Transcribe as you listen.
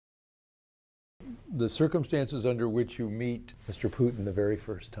the circumstances under which you meet Mr. Putin the very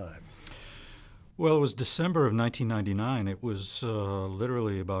first time? Well, it was December of 1999. It was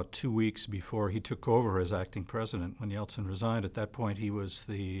literally about 2 weeks before he took over as acting president when Yeltsin resigned. At that point, he was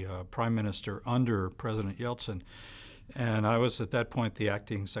the prime minister under President Yeltsin. And I was at that point the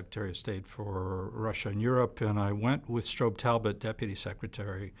acting Secretary of State for Russia and Europe, and I went with Strobe Talbot, Deputy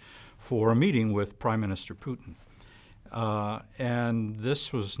Secretary, for a meeting with Prime Minister Putin. And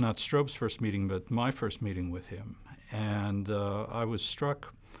this was not Strobe's first meeting, but my first meeting with him. And I was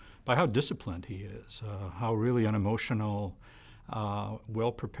struck by how disciplined he is, how really unemotional,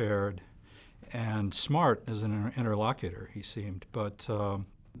 well-prepared, and smart as an interlocutor he seemed. But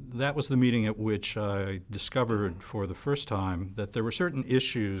that was the meeting at which I discovered for the first time that there were certain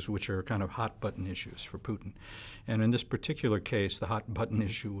issues which are kind of hot-button issues for Putin. And in this particular case, the hot-button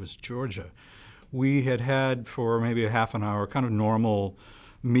issue was Georgia. We had had for maybe a half an hour kind of normal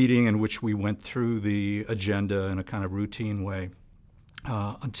meeting in which we went through the agenda in a kind of routine way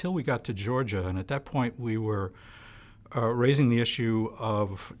until we got to Georgia. And at that point, we were raising the issue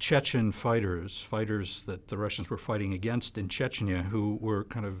of Chechen fighters that the Russians were fighting against in Chechnya, who were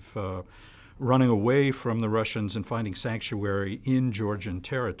kind of running away from the Russians and finding sanctuary in Georgian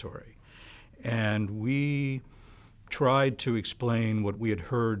territory. And we tried to explain what we had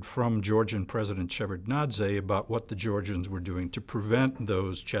heard from Georgian President Shevardnadze about what the Georgians were doing to prevent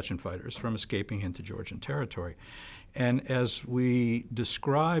those Chechen fighters from escaping into Georgian territory. And as we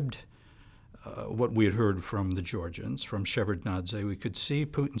described what we had heard from the Georgians, from Shevardnadze, we could see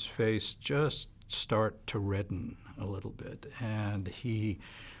Putin's face just start to redden a little bit. And he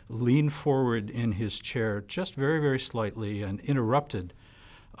leaned forward in his chair just very, very slightly and interrupted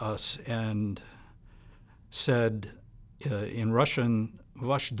us and said in Russian,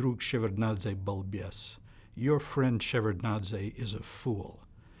 "Vash drug Shevardnadze balbes," your friend Shevardnadze is a fool.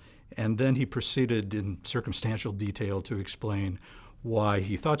 And then he proceeded in circumstantial detail to explain why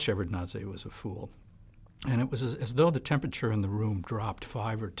he thought Shevardnadze was a fool. And it was as though the temperature in the room dropped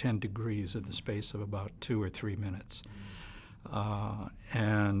 5 or 10 degrees in the space of about 2 or 3 minutes.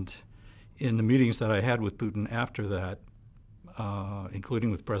 And in the meetings that I had with Putin after that, including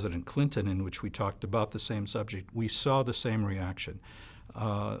with President Clinton, in which we talked about the same subject, we saw the same reaction,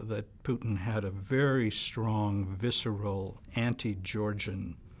 that Putin had a very strong, visceral,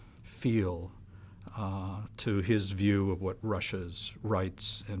 anti-Georgian feel to his view of what Russia's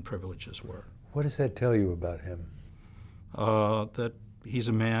rights and privileges were. What does that tell you about him? That he's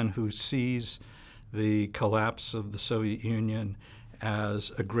a man who sees the collapse of the Soviet Union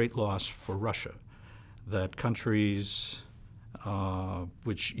as a great loss for Russia, that countries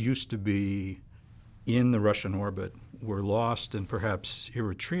which used to be in the Russian orbit were lost and perhaps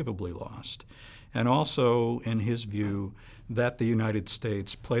irretrievably lost. And also, in his view, that the United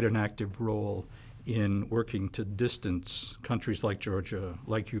States played an active role in working to distance countries like Georgia,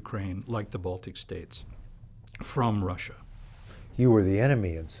 like Ukraine, like the Baltic states from Russia. You were the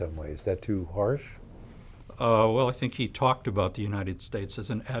enemy in some ways. Is that too harsh? Well, I think he talked about the United States as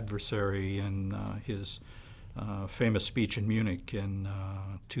an adversary in his famous speech in Munich in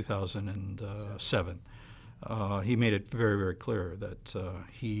 2007. He made it very, very clear that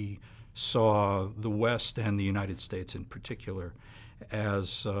he saw the West and the United States in particular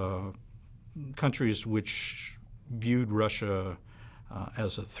as countries which viewed Russia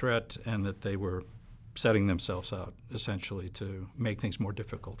as a threat, and that they were setting themselves out essentially to make things more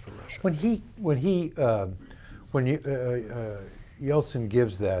difficult for Russia. When Yeltsin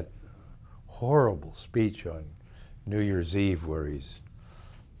gives that horrible speech on New Year's Eve, where he's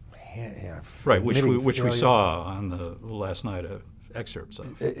right, which we saw on the last night excerpts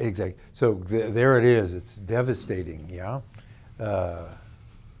of. Exactly. So there it is. It's devastating. Yeah.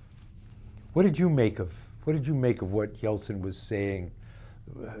 What did you make of what Yeltsin was saying,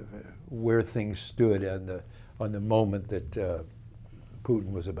 where things stood on the moment that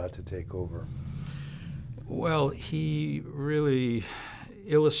Putin was about to take over? Well, he really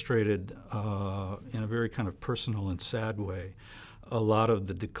illustrated in a very kind of personal and sad way a lot of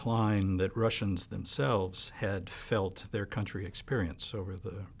the decline that Russians themselves had felt their country experience over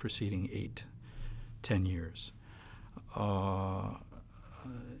the preceding 8-10 years.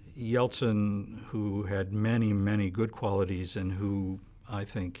 Yeltsin, who had many, many good qualities and who I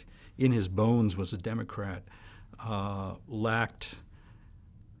think in his bones was a Democrat, lacked,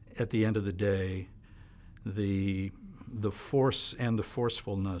 at the end of the day, the force and the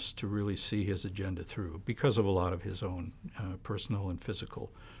forcefulness to really see his agenda through because of a lot of his own personal and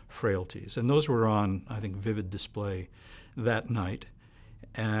physical frailties. And those were on, I think, vivid display that night.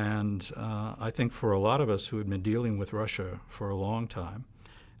 And I think for a lot of us who had been dealing with Russia for a long time,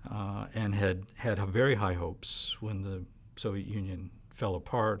 and had very high hopes when the Soviet Union fell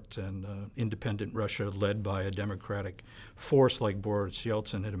apart and independent Russia, led by a democratic force like Boris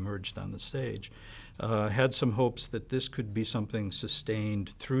Yeltsin, had emerged on the stage. Had some hopes that this could be something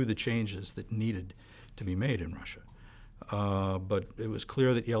sustained through the changes that needed to be made in Russia. But it was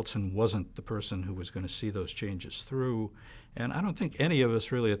clear that Yeltsin wasn't the person who was going to see those changes through. And I don't think any of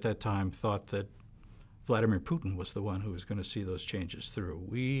us really at that time thought that Vladimir Putin was the one who was going to see those changes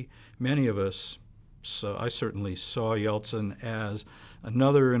through. Many of us, so I certainly saw Yeltsin as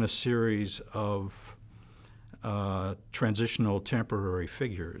another in a series of transitional temporary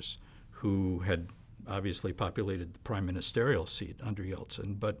figures who had obviously populated the prime ministerial seat under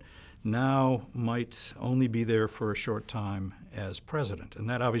Yeltsin, but now might only be there for a short time as president. And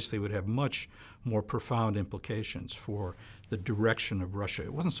that obviously would have much more profound implications for the direction of Russia.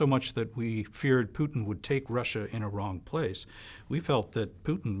 It wasn't so much that we feared Putin would take Russia in a wrong place. We felt that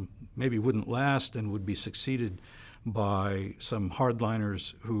Putin maybe wouldn't last and would be succeeded by some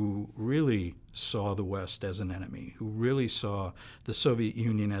hardliners who really saw the West as an enemy, who really saw the Soviet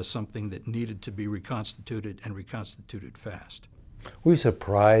Union as something that needed to be reconstituted and reconstituted fast. Were you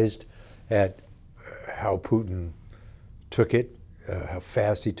surprised at how Putin took it, how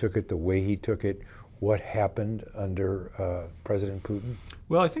fast he took it, the way he took it, what happened under President Putin?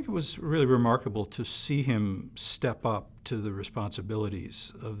 Well, I think it was really remarkable to see him step up to the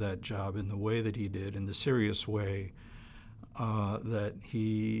responsibilities of that job in the way that he did, in the serious way that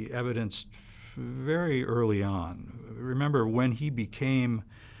he evidenced very early on. Remember, when he became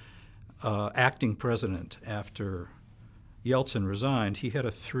acting president after Yeltsin resigned, he had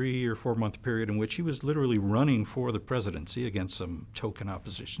a 3 or 4 month period in which he was literally running for the presidency against some token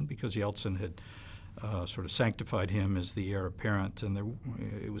opposition because Yeltsin had sort of sanctified him as the heir apparent, and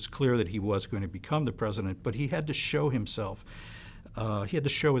it was clear that he was going to become the president, but he had to show himself. He had to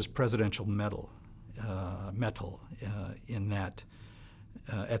show his presidential mettle in that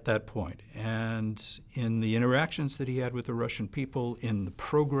at that point. And in the interactions that he had with the Russian people, in the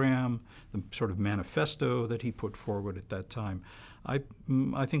program, the sort of manifesto that he put forward at that time, I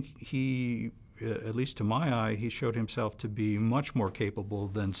think he, at least to my eye, he showed himself to be much more capable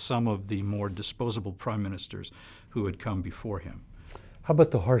than some of the more disposable prime ministers who had come before him. How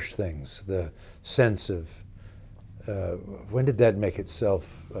about the harsh things, the sense of, when did that make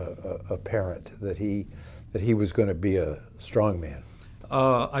itself apparent, that he was going to be a strong man?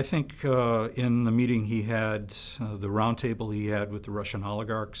 I think in the meeting he had, the roundtable he had with the Russian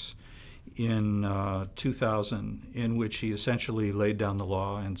oligarchs in 2000, in which he essentially laid down the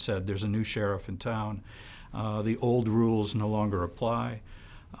law and said, there's a new sheriff in town. The old rules no longer apply.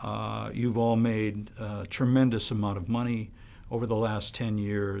 You've all made a tremendous amount of money over the last 10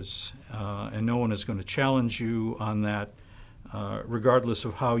 years, and no one is going to challenge you on that, regardless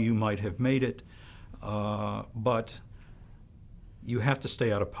of how you might have made it. But you have to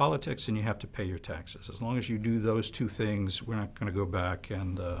stay out of politics and you have to pay your taxes. As long as you do those two things, we're not going to go back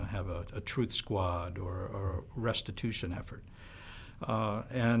and have a truth squad or a restitution effort.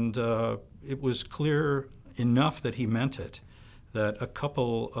 And it was clear enough that he meant it, that a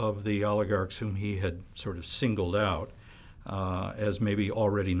couple of the oligarchs whom he had sort of singled out as maybe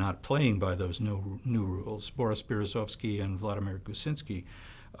already not playing by those new rules, Boris Berezovsky and Vladimir Gusinsky,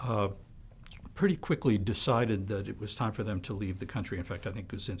 pretty quickly decided that it was time for them to leave the country. In fact, I think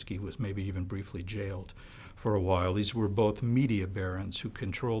Gusinsky was maybe even briefly jailed for a while. These were both media barons who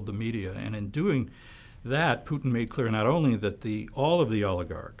controlled the media. And in doing that, Putin made clear not only that all of the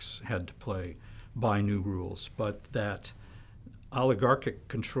oligarchs had to play by new rules, but that oligarchic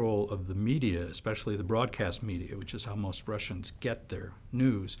control of the media, especially the broadcast media, which is how most Russians get their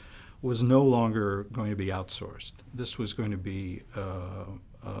news, was no longer going to be outsourced. This was going to be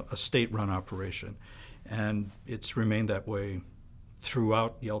a state-run operation, and it's remained that way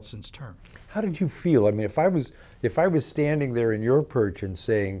throughout Yeltsin's term. How did you feel? I mean, if I was standing there in your perch and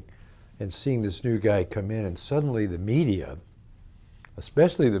seeing this new guy come in, and suddenly the media,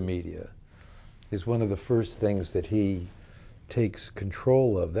 especially the media, is one of the first things that he takes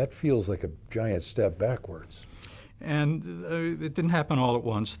control of, that feels like a giant step backwards. And it didn't happen all at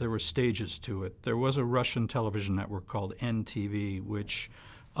once. There were stages to it. There was a Russian television network called NTV, which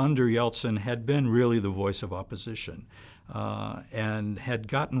under Yeltsin had been really the voice of opposition and had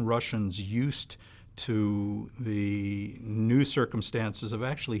gotten Russians used to the new circumstances of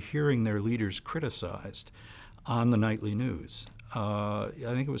actually hearing their leaders criticized on the nightly news. I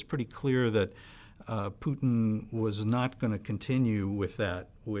think it was pretty clear that Putin was not going to continue with that,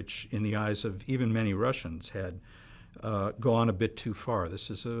 which in the eyes of even many Russians had gone a bit too far. This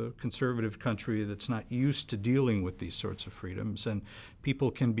is a conservative country that's not used to dealing with these sorts of freedoms, and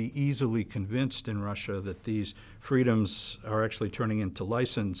people can be easily convinced in Russia that these freedoms are actually turning into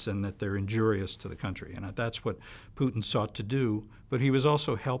license and that they're injurious to the country. And that's what Putin sought to do, but he was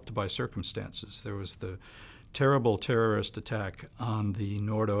also helped by circumstances. There was the terrible terrorist attack on the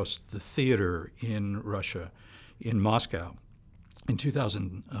Nordost, the theater in Russia, in Moscow, in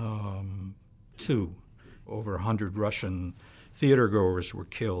 2002. Over 100 Russian theatergoers were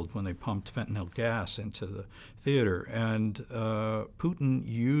killed when they pumped fentanyl gas into the theater. And Putin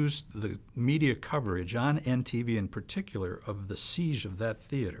used the media coverage on NTV in particular of the siege of that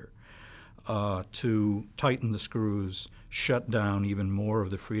theater to tighten the screws, shut down even more of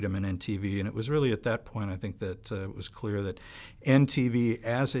the freedom in NTV. And it was really at that point, I think, that it was clear that NTV,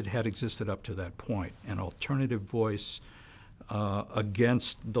 as it had existed up to that point, an alternative voice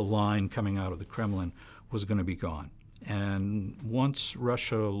against the line coming out of the Kremlin, was going to be gone. And once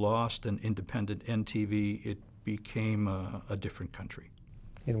Russia lost an independent NTV, it became a different country.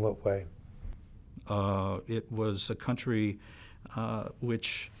 In what way? It was a country in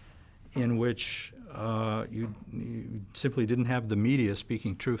which you simply didn't have the media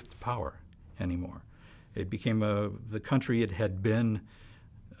speaking truth to power anymore. It became the country it had been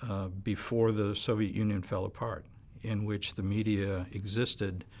before the Soviet Union fell apart, in which the media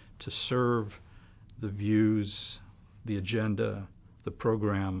existed to serve the views, the agenda, the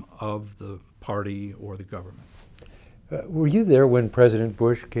program of the party or the government. Were you there when President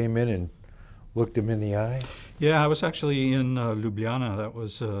Bush came in and looked him in the eye? Yeah, I was actually in Ljubljana. That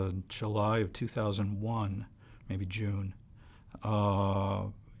was July of 2001, maybe June.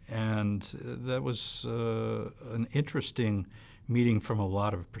 And that was an interesting meeting from a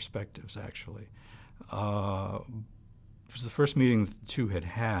lot of perspectives, actually. It was the first meeting that the two had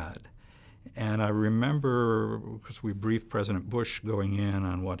had. And I remember, because we briefed President Bush going in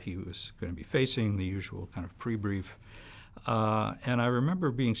on what he was going to be facing, the usual kind of pre-brief. And I remember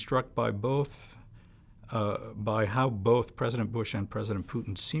being struck by how both President Bush and President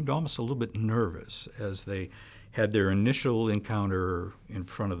Putin seemed almost a little bit nervous as they had their initial encounter in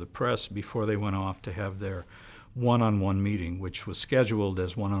front of the press before they went off to have their one-on-one meeting, which was scheduled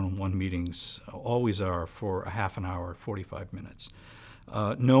as one-on-one meetings always are for a half an hour, 45 minutes.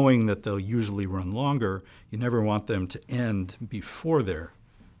 Knowing that they'll usually run longer, you never want them to end before their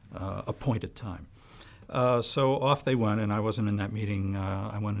appointed time. So off they went, and I wasn't in that meeting.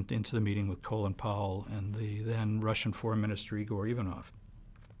 I went into the meeting with Colin Powell and the then Russian Foreign Minister Igor Ivanov.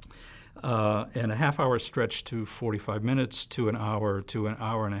 And a half hour stretched to 45 minutes, to an hour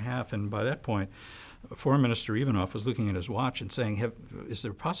and a half. And by that point, Foreign Minister Ivanov was looking at his watch and saying, is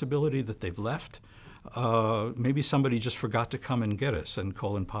there a possibility that they've left? Maybe somebody just forgot to come and get us. And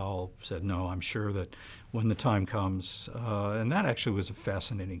Colin Powell said, no, I'm sure that when the time comes. And that actually was a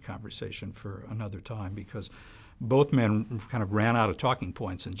fascinating conversation for another time, because both men kind of ran out of talking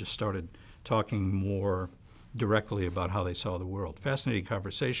points and just started talking more directly about how they saw the world. Fascinating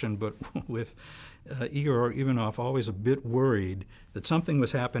conversation, but with Igor Ivanov always a bit worried that something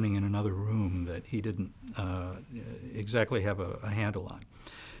was happening in another room that he didn't exactly have a handle on.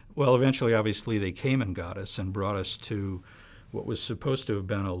 Well, eventually, obviously, they came and got us and brought us to what was supposed to have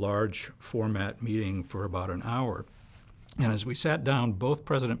been a large format meeting for about an hour. And as we sat down, both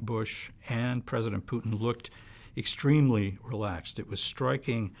President Bush and President Putin looked extremely relaxed. It was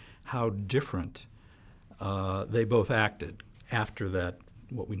striking how different they both acted after that,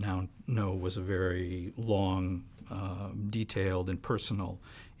 what we now know was a very long, detailed, and personal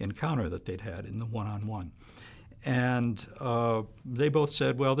encounter that they'd had in the one-on-one. And they both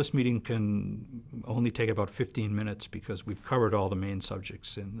said, well, this meeting can only take about 15 minutes because we've covered all the main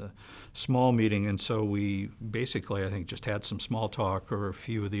subjects in the small meeting. And so we basically, I think, just had some small talk, or a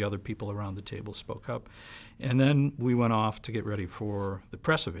few of the other people around the table spoke up. And then we went off to get ready for the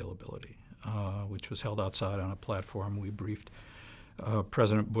press availability, which was held outside on a platform. We briefed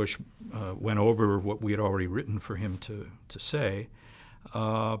President Bush, went over what we had already written for him to say.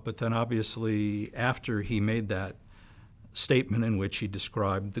 But then obviously after he made that statement in which he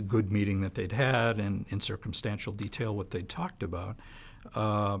described the good meeting that they'd had and in circumstantial detail what they'd talked about,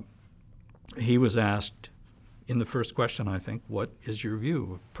 he was asked in the first question, I think, what is your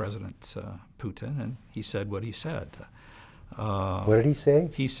view of President Putin? And he said what he said. What did he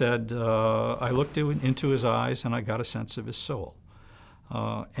say? He said, I looked into his eyes and I got a sense of his soul.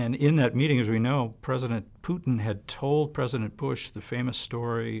 And in that meeting, as we know, President Putin had told President Bush the famous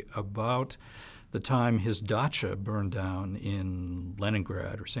story about the time his dacha burned down in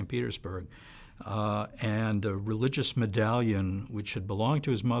Leningrad or St. Petersburg, and a religious medallion which had belonged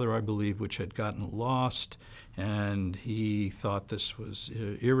to his mother, I believe, which had gotten lost, and he thought this was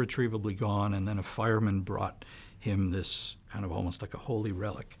irretrievably gone, and then a fireman brought him this kind of almost like a holy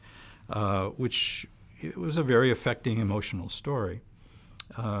relic, which it was a very affecting emotional story,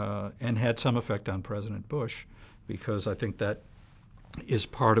 and had some effect on President Bush, because I think that is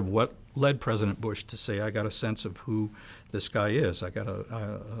part of what led President Bush to say, I got a sense of who this guy is. I got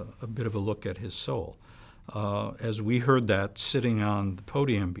a bit of a look at his soul. As we heard that sitting on the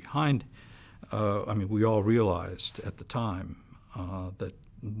podium behind, I mean, we all realized at the time that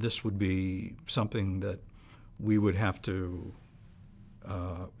this would be something that we would have to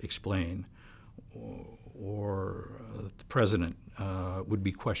explain, or the president would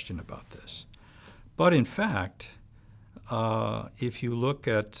be questioned about this. But in fact, if you look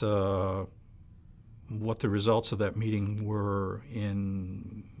at what the results of that meeting were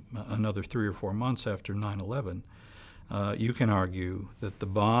in another 3 or 4 months after 9/11, you can argue that the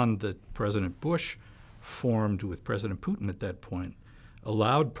bond that President Bush formed with President Putin at that point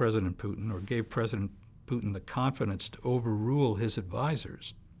allowed President Putin, or gave President Putin the confidence to overrule his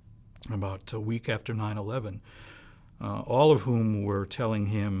advisors about a week after 9/11, all of whom were telling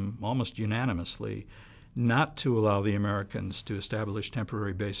him almost unanimously not to allow the Americans to establish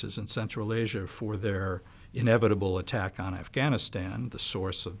temporary bases in Central Asia for their inevitable attack on Afghanistan, the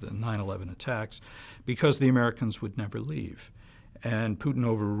source of the 9/11 attacks, because the Americans would never leave. And Putin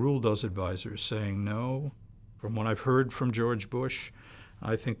overruled those advisors, saying, no, from what I've heard from George Bush,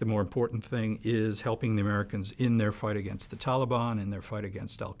 I think the more important thing is helping the Americans in their fight against the Taliban, in their fight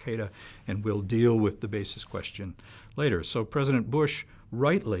against al-Qaeda, and we'll deal with the basis question later. So President Bush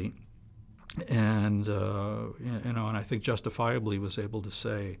rightly and and I think justifiably was able to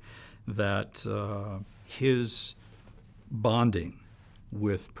say that his bonding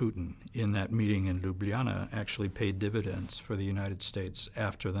with Putin in that meeting in Ljubljana actually paid dividends for the United States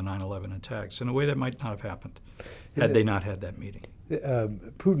after the 9/11 attacks in a way that might not have happened had they not had that meeting.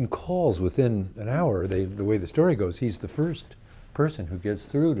 Putin calls within an hour. The way the story goes, he's the first person who gets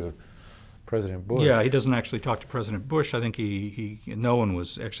through to President Bush. Yeah, he doesn't actually talk to President Bush. I think no one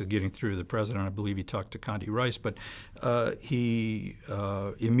was actually getting through to the president. I believe he talked to Condi Rice, but he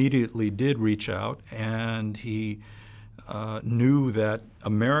immediately did reach out, and he knew that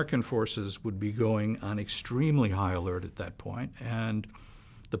American forces would be going on extremely high alert at that point, and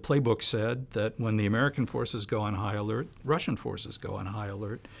the playbook said that when the American forces go on high alert, Russian forces go on high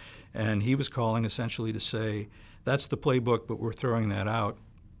alert, and he was calling essentially to say, that's the playbook, but we're throwing that out.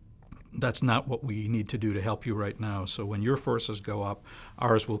 That's not what we need to do to help you right now. So when your forces go up,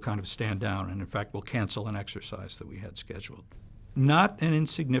 ours will kind of stand down, and in fact will cancel an exercise that we had scheduled. Not an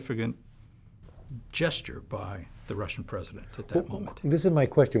insignificant gesture by the Russian president at that moment. This is my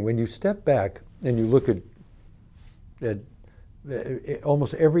question. When you step back and you look at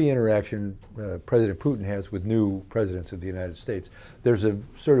almost every interaction President Putin has with new presidents of the United States, there's a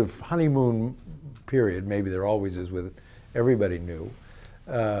sort of honeymoon period, maybe there always is with everybody new.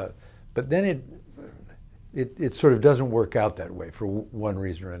 But then it sort of doesn't work out that way for one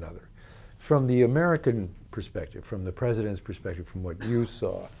reason or another. From the American perspective, from the president's perspective, from what you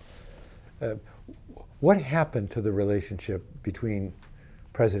saw, what happened to the relationship between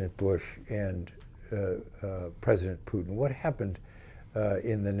President Bush and President Putin? What happened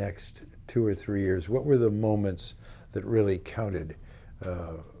in the next 2 or 3 years? What were the moments that really counted,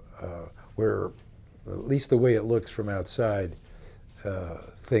 where, at least the way it looks from outside,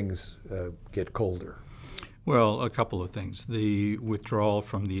 things get colder? Well, a couple of things. The withdrawal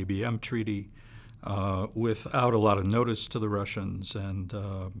from the ABM treaty without a lot of notice to the Russians, and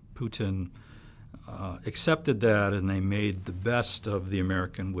Putin accepted that, and they made the best of the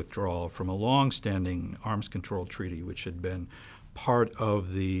American withdrawal from a long-standing arms control treaty, which had been part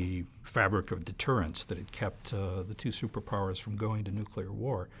of the fabric of deterrence that had kept the two superpowers from going to nuclear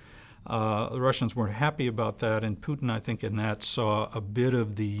war. The Russians weren't happy about that, and Putin, I think, in that saw a bit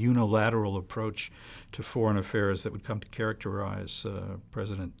of the unilateral approach to foreign affairs that would come to characterize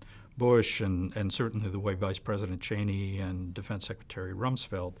President Bush, and certainly the way Vice President Cheney and Defense Secretary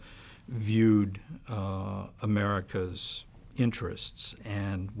Rumsfeld viewed America's interests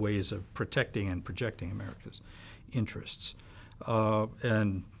and ways of protecting and projecting America's interests.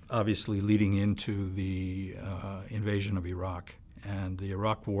 And obviously leading into the invasion of Iraq and the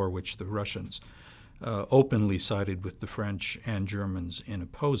Iraq War, which the Russians openly sided with the French and Germans in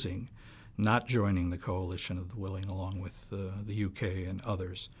opposing, not joining the coalition of the willing along with the UK and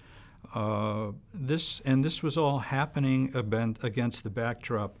others. This was all happening against the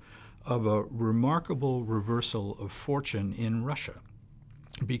backdrop of a remarkable reversal of fortune in Russia.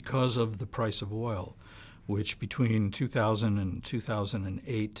 because of the price of oil, which between 2000 and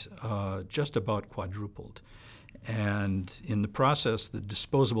 2008 just about quadrupled. And in the process, the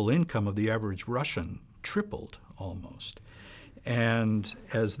disposable income of the average Russian tripled almost. And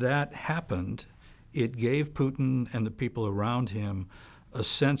as that happened, it gave Putin and the people around him a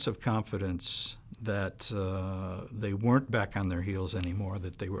sense of confidence that they weren't back on their heels anymore,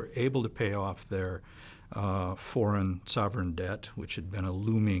 that they were able to pay off their foreign sovereign debt, which had been a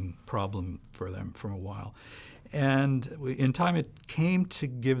looming problem for them for a while. And in time, it came to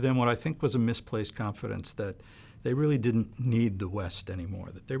give them what I think was a misplaced confidence that they really didn't need the West anymore,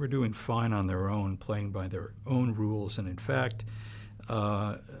 that they were doing fine on their own, playing by their own rules. And in fact,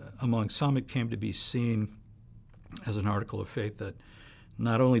 among some, it came to be seen as an article of faith that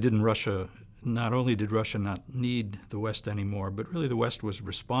not only did Russia not need the West anymore, but really the West was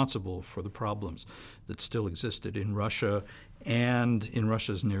responsible for the problems that still existed in Russia and in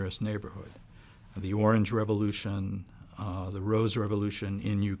Russia's nearest neighborhood. The Orange Revolution, the Rose Revolution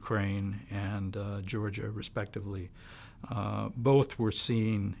in Ukraine and Georgia, respectively, both were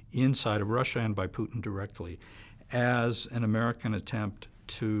seen inside of Russia and by Putin directly as an American attempt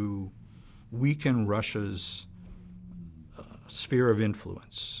to weaken Russia's sphere of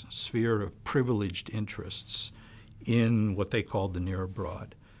influence, sphere of privileged interests in what they called the near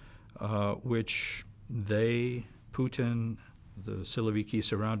abroad, which they, Putin, the Siloviki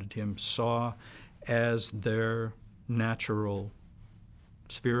surrounded him, saw as their natural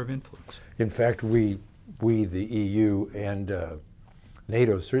sphere of influence. In fact, we the EU and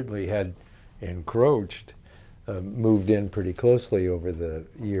NATO certainly had encroached, moved in pretty closely over the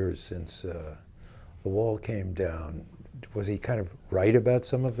years since the wall came down. Was he kind of right about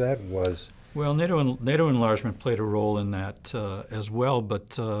some of that? Well, NATO enlargement played a role in that as well,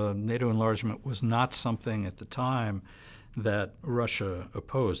 but NATO enlargement was not something at the time that Russia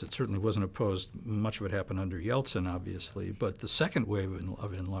opposed. It certainly wasn't opposed. Much of it happened under Yeltsin, obviously, but the second wave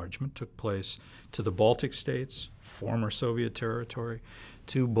of enlargement took place to the Baltic states, former Soviet territory,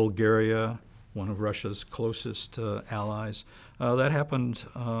 to Bulgaria, one of Russia's closest allies. That happened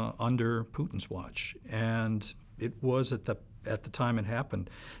under Putin's watch, and it was at the time it happened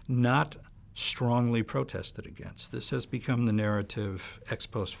not strongly protested against. This has become the narrative ex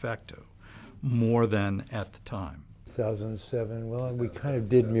post facto more than at the time. 2007, well, we kind of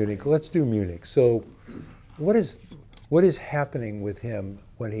did Munich. Let's do Munich. So what is happening with him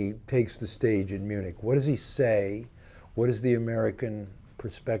when he takes the stage in Munich? What does he say? What is the American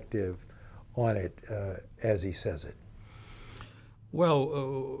perspective on it as he says it?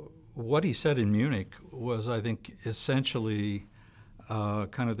 Well, what he said in Munich was, I think, essentially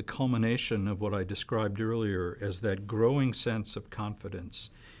kind of the culmination of what I described earlier as that growing sense of confidence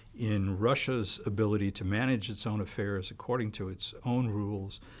in Russia's ability to manage its own affairs according to its own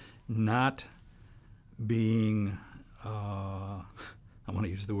rules, not being, I want to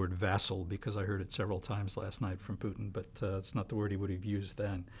use the word vassal because I heard it several times last night from Putin, but it's not the word he would have used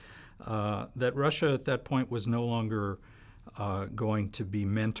then. That Russia at that point was no longer going to be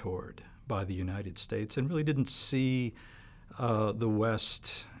mentored by the United States and really didn't see the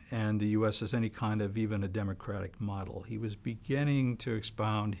West and the U.S. as any kind of even a democratic model. He was beginning to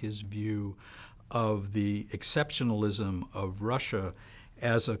expound his view of the exceptionalism of Russia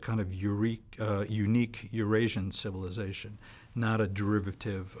as a kind of unique Eurasian civilization, not a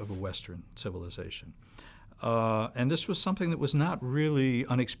derivative of a Western civilization. And this was something that was not really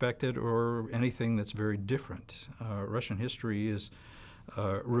unexpected or anything that's very different. Russian history is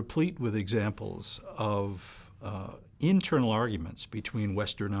replete with examples of internal arguments between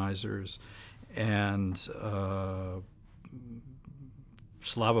Westernizers and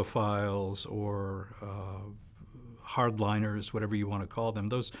Slavophiles or hardliners, whatever you want to call them,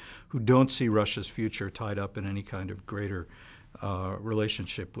 those who don't see Russia's future tied up in any kind of greater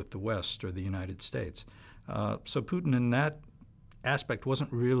relationship with the West or the United States. So Putin in that aspect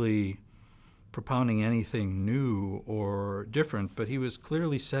wasn't really propounding anything new or different, but he was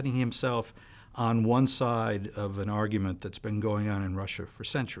clearly setting himself on one side of an argument that's been going on in Russia for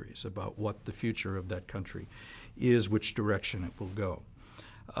centuries about what the future of that country is, which direction it will go.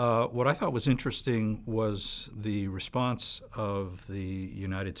 What I thought was interesting was the response of the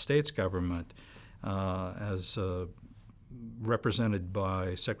United States government as represented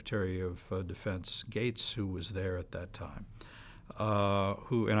by Secretary of Defense Gates, who was there at that time,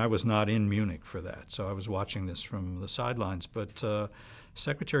 and I was not in Munich for that, so I was watching this from the sidelines, but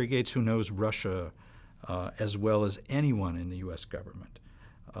Secretary Gates, who knows Russia as well as anyone in the U.S. government,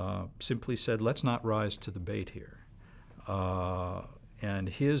 simply said, let's not rise to the bait here. And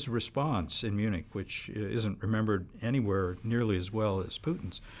his response in Munich, which isn't remembered anywhere nearly as well as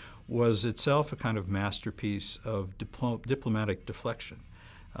Putin's, was itself a kind of masterpiece of diplomatic deflection.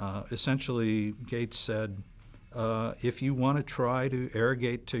 Essentially, Gates said, if you want to try to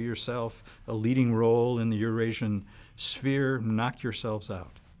arrogate to yourself a leading role in the Eurasian sphere, knock yourselves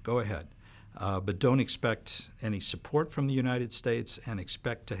out. Go ahead. But don't expect any support from the United States, and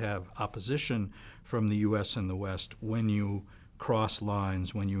expect to have opposition from the U.S. and the West when you cross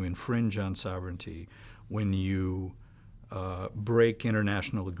lines, when you infringe on sovereignty, when you break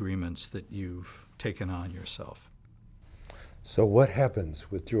international agreements that you've taken on yourself. So what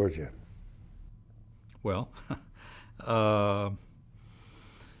happens with Georgia? Well,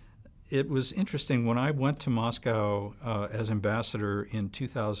 it was interesting. When I went to Moscow as ambassador in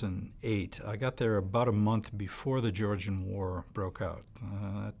 2008, I got there about a month before the Georgian War broke out.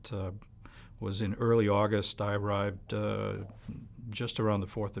 That was in early August. I arrived just around the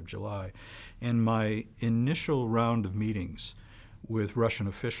 4th of July. And my initial round of meetings with Russian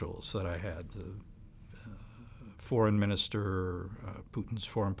officials that I had, the foreign minister, Putin's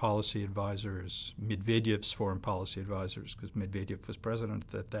foreign policy advisors, Medvedev's foreign policy advisors, because Medvedev was president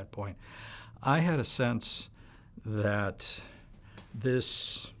at that point, I had a sense that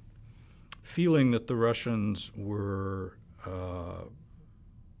this feeling that the Russians were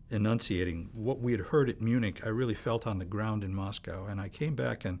enunciating what we had heard at Munich, I really felt on the ground in Moscow. And I came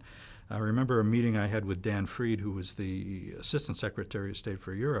back, and I remember a meeting I had with Dan Fried, who was the Assistant Secretary of State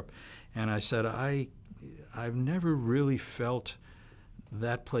for Europe, and I said, I've never really felt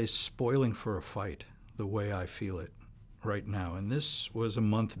that place spoiling for a fight the way I feel it right now. And this was a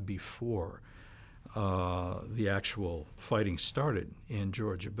month before the actual fighting started in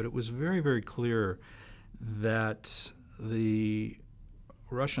Georgia. But it was very, very clear that the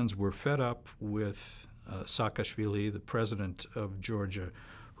Russians were fed up with Saakashvili, the president of Georgia,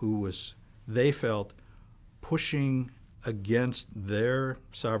 who was, they felt, pushing against their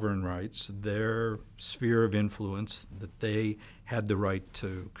sovereign rights, their sphere of influence that they had the right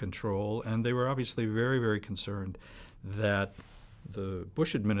to control. And they were obviously very, very concerned that the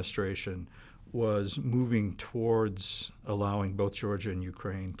Bush administration was moving towards allowing both Georgia and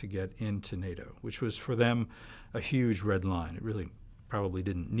Ukraine to get into NATO, which was for them a huge red line. It really probably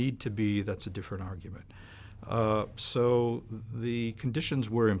didn't need to be. That's a different argument. So the conditions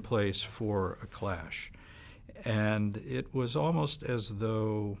were in place for a clash. And it was almost as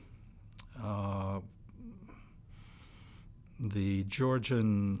though the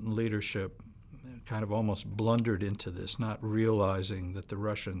Georgian leadership kind of almost blundered into this, not realizing that the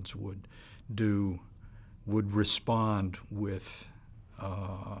Russians would respond with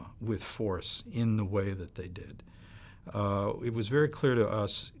force in the way that they did. It was very clear to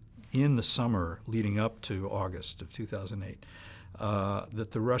us in the summer leading up to August of 2008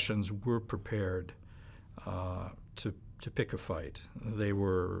 that the Russians were prepared to pick a fight. They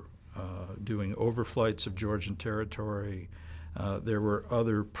were doing overflights of Georgian territory. There were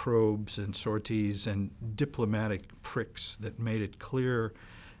other probes and sorties and diplomatic pricks that made it clear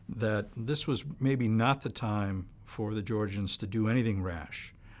that this was maybe not the time for the Georgians to do anything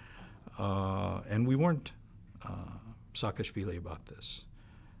rash. And we weren't Saakashvili about this.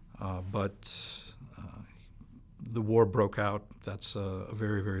 But the war broke out. That's a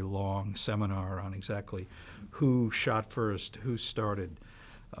very, very long seminar on exactly who shot first, who started.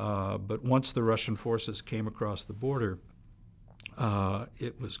 But once the Russian forces came across the border,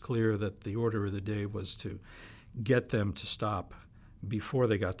 it was clear that the order of the day was to get them to stop before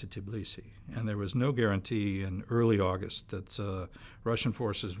they got to Tbilisi. And there was no guarantee in early August that Russian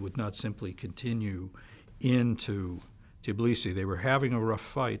forces would not simply continue into Tbilisi. They were having a rough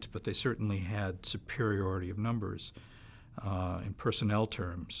fight, but they certainly had superiority of numbers in personnel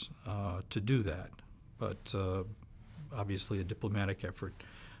terms to do that. But obviously a diplomatic effort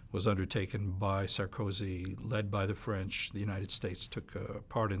was undertaken by Sarkozy, led by the French. The United States took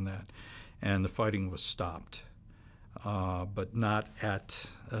part in that, and the fighting was stopped, but not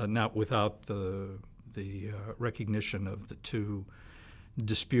without the recognition of the two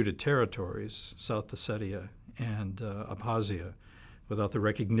disputed territories, South Ossetia and Abkhazia, without the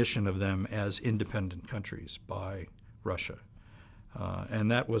recognition of them as independent countries by Russia. And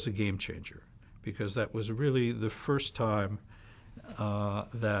that was a game changer, because that was really the first time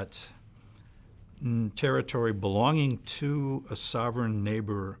that territory belonging to a sovereign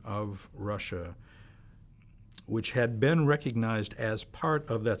neighbor of Russia, which had been recognized as part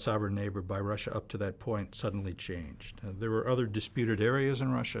of that sovereign neighbor by Russia up to that point, suddenly changed. There were other disputed areas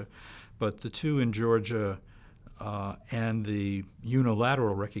in Russia, but the two in Georgia and the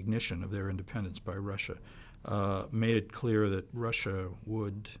unilateral recognition of their independence by Russia made it clear that Russia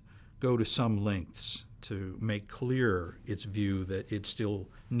would go to some lengths to make clear its view that it still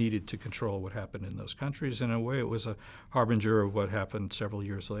needed to control what happened in those countries. In a way, it was a harbinger of what happened several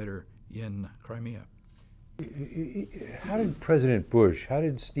years later in Crimea. How did President Bush, how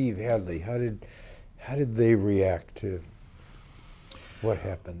did Steve Hadley, how did they react to what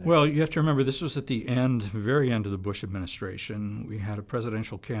happened there? Well, you have to remember this was at the end, very end of the Bush administration. We had a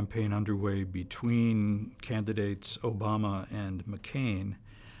presidential campaign underway between candidates Obama and McCain.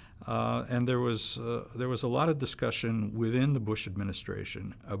 And there was a lot of discussion within the Bush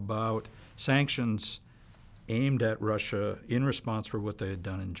administration about sanctions aimed at Russia in response for what they had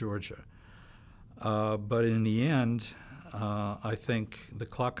done in Georgia. But in the end, I think the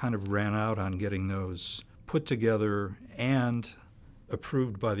clock kind of ran out on getting those put together and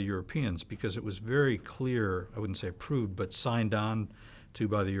approved by the Europeans, because it was very clear, I wouldn't say approved, but signed on to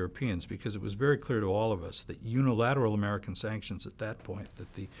by the Europeans, because it was very clear to all of us that unilateral American sanctions at that point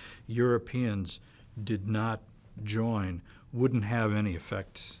that the Europeans did not join wouldn't have any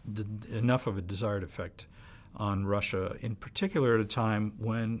effect, enough of a desired effect on Russia, in particular at a time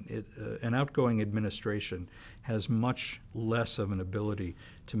when an outgoing administration has much less of an ability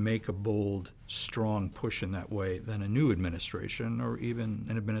to make a bold, strong push in that way than a new administration or even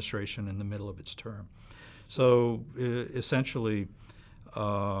an administration in the middle of its term. So essentially,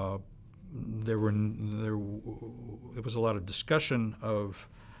 there was a lot of discussion of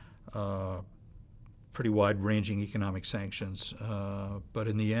pretty wide-ranging economic sanctions, but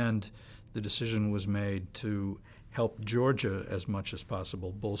in the end, the decision was made to help Georgia as much as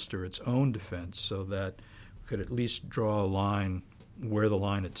possible bolster its own defense so that we could at least draw a line where the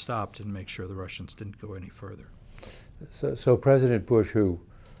line had stopped and make sure the Russians didn't go any further. So President Bush, who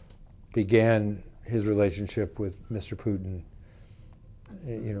began his relationship with Mr. Putin,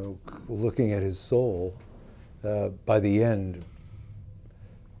 looking at his soul, by the end,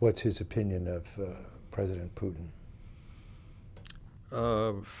 what's his opinion of President Putin?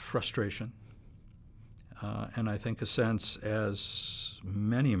 Frustration, and I think a sense, as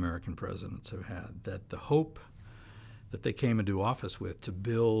many American presidents have had, that the hope that they came into office with to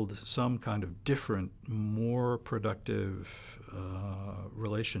build some kind of different, more productive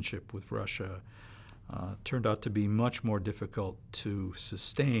relationship with Russia turned out to be much more difficult to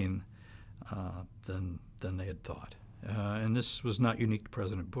sustain than they had thought. And this was not unique to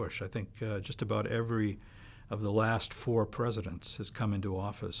President Bush. I think just about every of the last 4 presidents has come into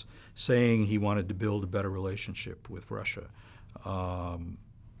office saying he wanted to build a better relationship with Russia.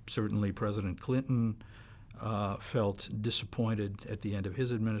 Certainly President Clinton felt disappointed at the end of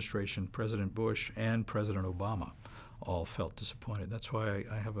his administration. President Bush and President Obama all felt disappointed. That's why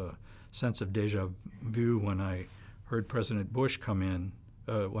I have a sense of deja vu when I heard President Bush come in,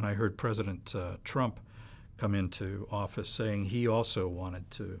 when I heard President Trump come into office saying he also wanted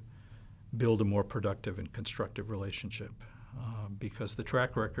to build a more productive and constructive relationship, because the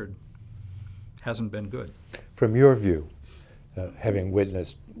track record hasn't been good. From your view, having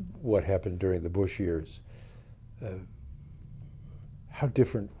witnessed what happened during the Bush years, how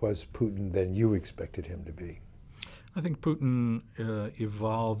different was Putin than you expected him to be? I think Putin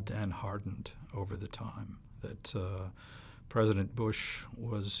evolved and hardened over the time that President Bush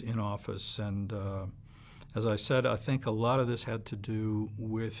was in office. And as I said, I think a lot of this had to do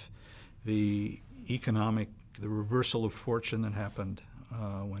with the reversal of fortune that happened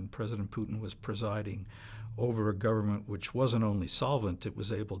when President Putin was presiding over a government which wasn't only solvent, it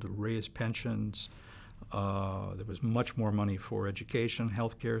was able to raise pensions. There was much more money for education,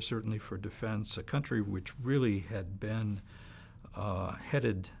 healthcare, certainly for defense. A country which really had been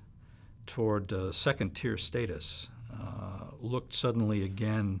headed toward second-tier status looked suddenly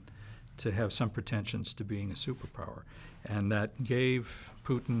again to have some pretensions to being a superpower. And that gave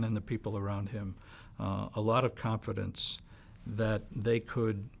Putin and the people around him a lot of confidence that they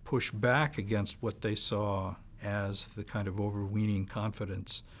could push back against what they saw as the kind of overweening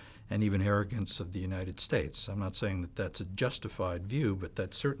confidence and even arrogance of the United States. I'm not saying that that's a justified view, but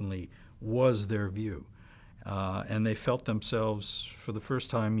that certainly was their view. And they felt themselves, for the first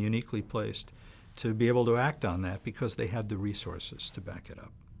time, uniquely placed to be able to act on that because they had the resources to back it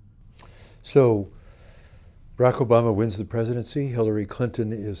up. So Barack Obama wins the presidency. Hillary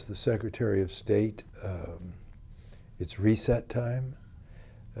Clinton is the Secretary of State. It's reset time.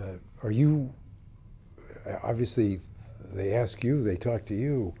 Are you, obviously, they ask you, they talk to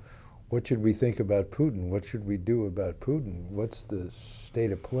you, What should we think about Putin? What should we do about Putin? What's the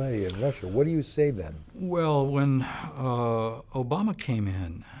state of play in Russia? What do you say then? Well, when Obama came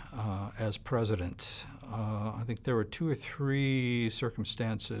in as president, I think there were 2 or 3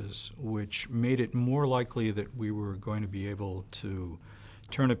 circumstances which made it more likely that we were going to be able to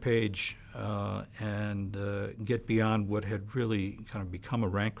turn a page and get beyond what had really kind of become a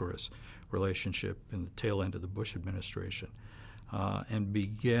rancorous relationship in the tail end of the Bush administration, and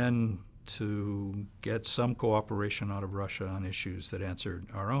begin to get some cooperation out of Russia on issues that answered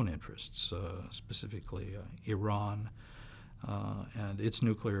our own interests, specifically Iran and its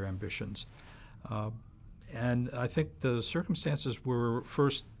nuclear ambitions. And I think the circumstances were,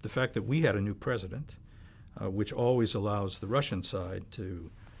 first, the fact that we had a new president, which always allows the Russian side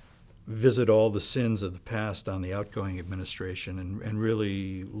to visit all the sins of the past on the outgoing administration and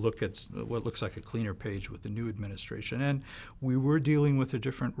really look at what looks like a cleaner page with the new administration. And we were dealing with a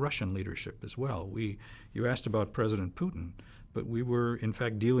different Russian leadership as well. You asked about President Putin, but we were in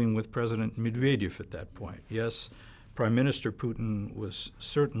fact dealing with President Medvedev at that point. Yes, Prime Minister Putin was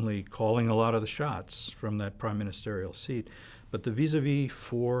certainly calling a lot of the shots from that prime ministerial seat, but the vis-a-vis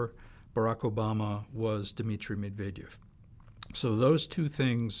for Barack Obama was Dmitry Medvedev. So those 2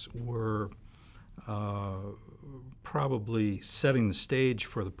 things were probably setting the stage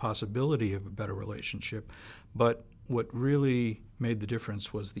for the possibility of a better relationship. But what really made the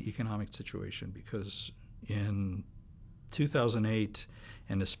difference was the economic situation, because in 2008,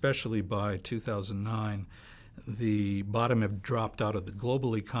 and especially by 2009, the bottom had dropped out of the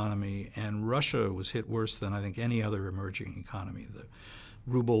global economy, and Russia was hit worse than I think any other emerging economy. The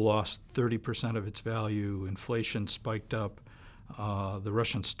ruble lost 30% of its value, inflation spiked up. The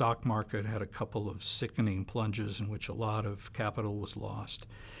Russian stock market had a couple of sickening plunges in which a lot of capital was lost.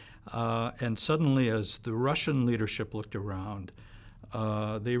 And suddenly, as the Russian leadership looked around,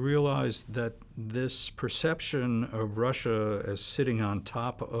 they realized that this perception of Russia as sitting on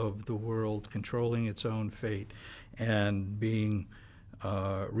top of the world, controlling its own fate, and being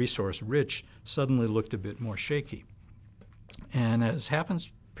resource rich, suddenly looked a bit more shaky. And as happens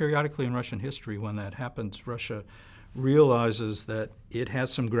periodically in Russian history, when that happens, Russia realizes that it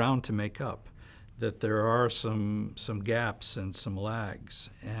has some ground to make up, that there are some gaps and some lags.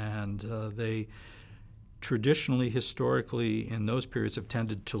 And they traditionally, historically, in those periods have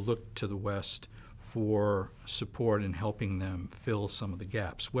tended to look to the West for support in helping them fill some of the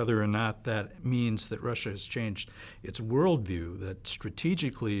gaps. Whether or not that means that Russia has changed its worldview, that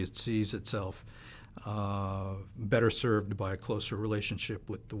strategically it sees itself better served by a closer relationship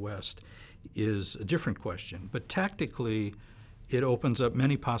with the West, is a different question. But tactically, it opens up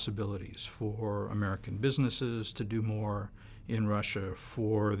many possibilities for American businesses to do more in Russia,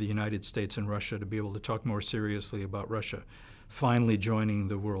 for the United States and Russia to be able to talk more seriously about Russia finally joining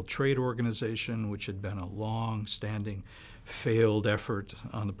the World Trade Organization, which had been a long-standing failed effort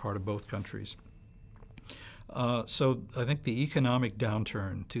on the part of both countries. So I think the economic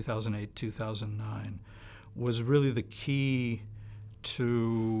downturn, 2008, 2009, was really the key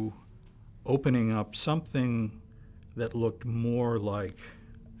to opening up something that looked more like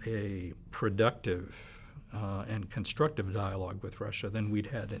a productive and constructive dialogue with Russia than we'd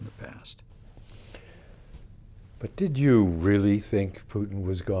had in the past. But did you really think Putin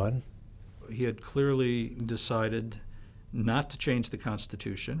was gone? He had clearly decided not to change the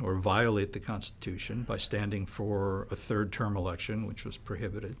Constitution or violate the Constitution by standing for a third-term election, which was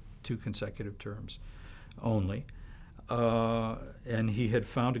prohibited, 2 consecutive terms only. And he had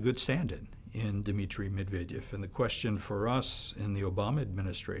found a good stand-in in Dmitry Medvedev. And the question for us in the Obama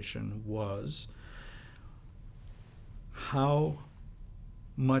administration was, how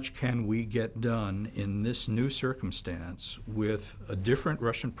much can we get done in this new circumstance with a different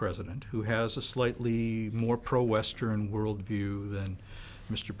Russian president who has a slightly more pro-Western worldview than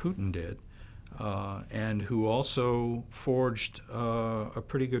Mr. Putin did, and who also forged a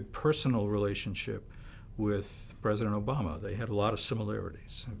pretty good personal relationship with President Obama. They had a lot of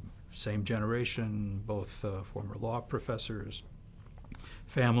similarities. Same generation, both former law professors,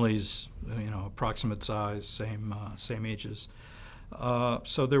 families, approximate size, same ages.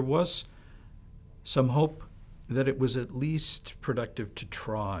 So there was some hope that it was at least productive to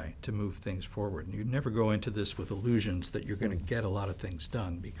try to move things forward. And you never go into this with illusions that you're going to get a lot of things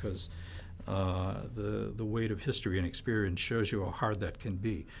done, because the weight of history and experience shows you how hard that can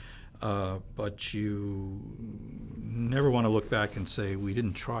be. But you never want to look back and say, we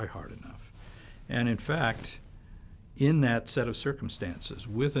didn't try hard enough. And in fact, in that set of circumstances,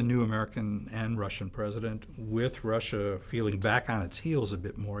 with a new American and Russian president, with Russia feeling back on its heels a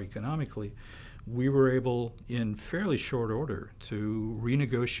bit more economically, we were able, in fairly short order, to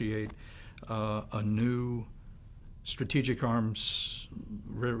renegotiate a new strategic arms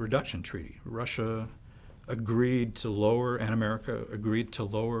reduction treaty. Russia agreed to lower, and America agreed to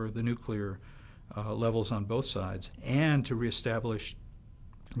lower the nuclear levels on both sides and to reestablish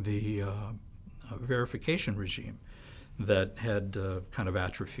the verification regime that had kind of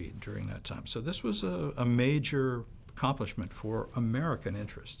atrophied during that time. So this was a major accomplishment for American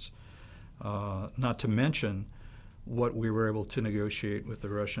interests, not to mention what we were able to negotiate with the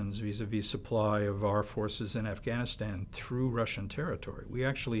Russians vis-a-vis supply of our forces in Afghanistan through Russian territory. We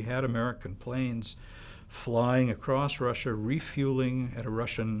actually had American planes flying across Russia, refueling at a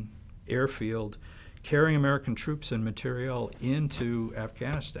Russian airfield, carrying American troops and material into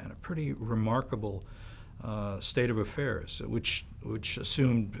Afghanistan, a pretty remarkable state of affairs, which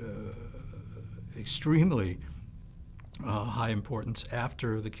assumed extremely high importance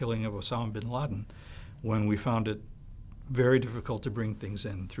after the killing of Osama bin Laden, when we found it very difficult to bring things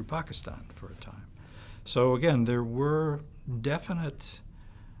in through Pakistan for a time. So again, there were definite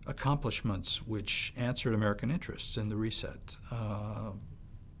accomplishments which answered American interests in the reset.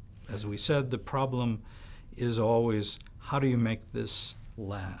 As we said, the problem is always, how do you make this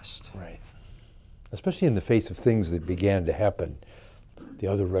last? Right. Especially in the face of things that began to happen, the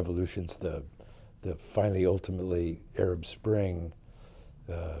other revolutions, the finally, ultimately, Arab Spring,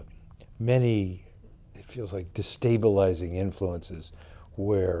 many, it feels like, destabilizing influences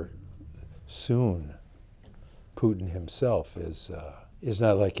where soon Putin himself is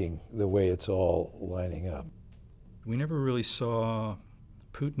not liking the way it's all lining up. We never really saw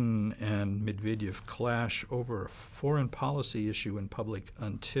Putin and Medvedev clash over a foreign policy issue in public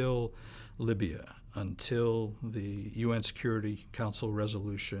until Libya, until the UN Security Council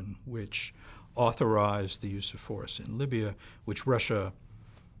resolution, which authorized the use of force in Libya, which Russia,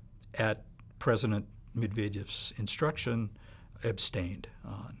 at President Medvedev's instruction, abstained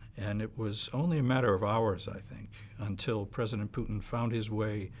on. And it was only a matter of hours, I think, until President Putin found his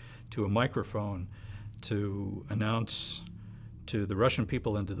way to a microphone to announce to the Russian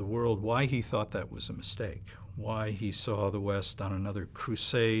people and to the world why he thought that was a mistake, why he saw the West on another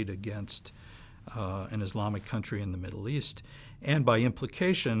crusade against an Islamic country in the Middle East, and by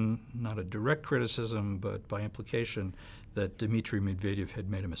implication, not a direct criticism, but by implication, that Dmitry Medvedev had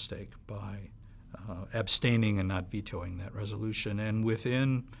made a mistake by abstaining and not vetoing that resolution. And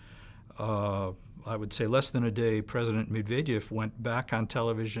within, I would say, less than a day, President Medvedev went back on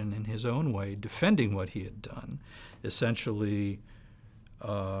television in his own way, defending what he had done, essentially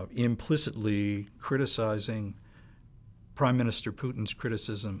implicitly criticizing Prime Minister Putin's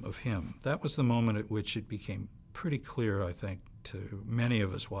criticism of him. That was the moment at which it became pretty clear, I think, to many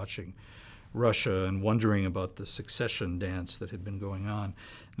of us watching Russia and wondering about the succession dance that had been going on,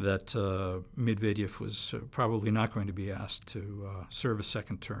 that Medvedev was probably not going to be asked to serve a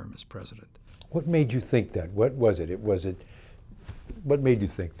second term as president. What made you think that? What was it? What made you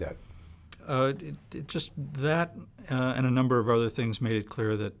think that? It just that and a number of other things made it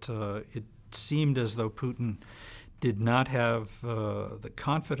clear that it seemed as though Putin did not have the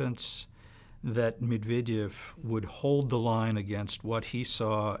confidence that Medvedev would hold the line against what he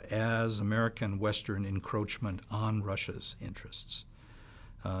saw as American Western encroachment on Russia's interests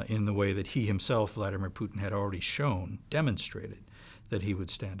in the way that he himself, Vladimir Putin, had already shown, demonstrated, that he would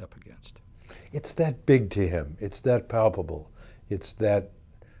stand up against. It's that big to him. It's that palpable. It's that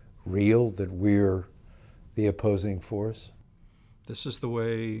real that we're the opposing force. This is the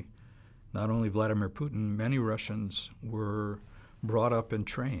way not only Vladimir Putin, many Russians were brought up and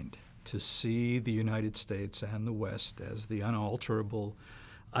trained to see the United States and the West as the unalterable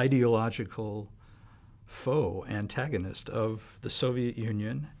ideological foe, antagonist of the Soviet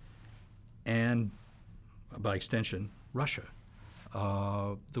Union and, by extension, Russia.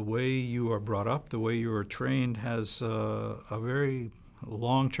 The way you are brought up, the way you are trained has a very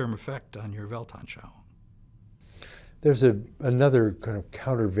long-term effect on your Weltanschauung. There's another kind of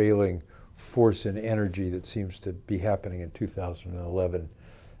countervailing force and energy that seems to be happening in 2011,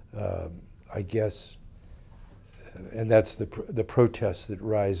 I guess, and that's the protests that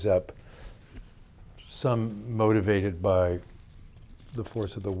rise up, some motivated by the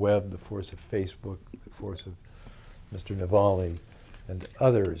force of the web, the force of Facebook, the force of Mr. Navalny, and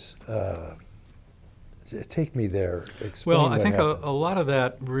others. Take me there. Explain. Well, I think a lot of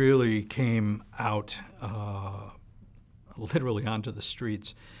that really came out literally onto the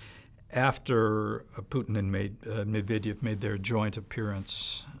streets after Putin and Medvedev made their joint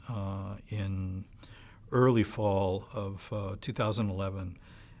appearance in early fall of 2011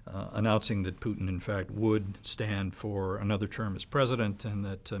 announcing that Putin, in fact, would stand for another term as president and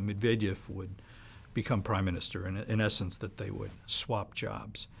that Medvedev would become prime minister, in essence, that they would swap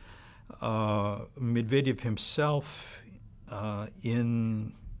jobs. Medvedev himself,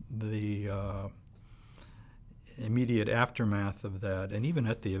 in the immediate aftermath of that, and even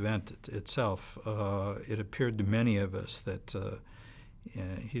at the event itself, it appeared to many of us that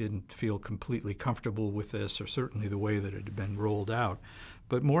he didn't feel completely comfortable with this, or certainly the way that it had been rolled out.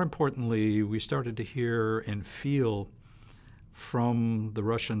 But more importantly, we started to hear and feel from the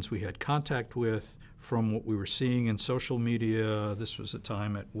Russians we had contact with, from what we were seeing in social media. This was a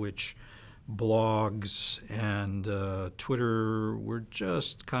time at which blogs and Twitter were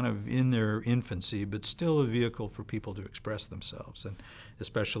just kind of in their infancy, but still a vehicle for people to express themselves, and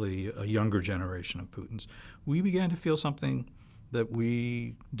especially a younger generation of Putins. We began to feel something that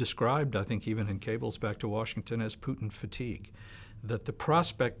we described, I think, even in cables back to Washington, as Putin fatigue, that the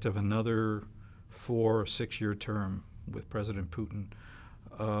prospect of another 4 or 6 year term with President Putin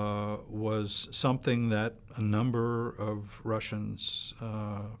was something that a number of Russians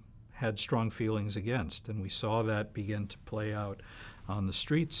had strong feelings against. And we saw that begin to play out on the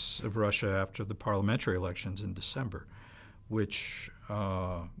streets of Russia after the parliamentary elections in December, which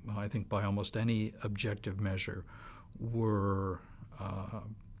I think by almost any objective measure were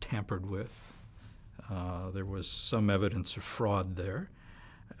tampered with. There was some evidence of fraud there.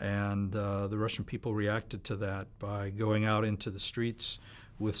 And the Russian people reacted to that by going out into the streets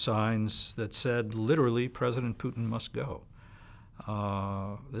with signs that said, literally, President Putin must go.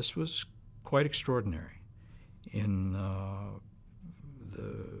 This was quite extraordinary in the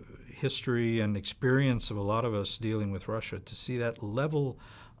history and experience of a lot of us dealing with Russia, to see that level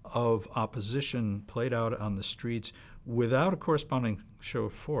of opposition played out on the streets without a corresponding show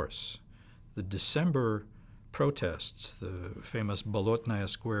of force. The December protests, the famous Bolotnaya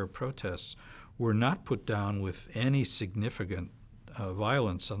Square protests, were not put down with any significant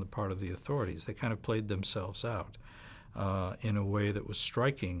violence on the part of the authorities. They kind of played themselves out in a way that was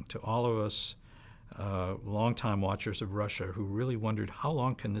striking to all of us longtime watchers of Russia, who really wondered, how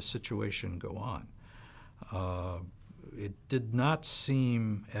long can this situation go on? It did not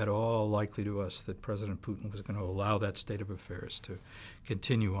seem at all likely to us that President Putin was going to allow that state of affairs to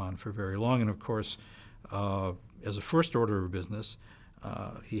continue on for very long. And of course, as a first order of business,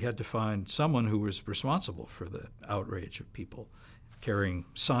 he had to find someone who was responsible for the outrage of people carrying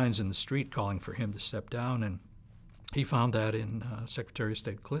signs in the street calling for him to step down. And he found that in Secretary of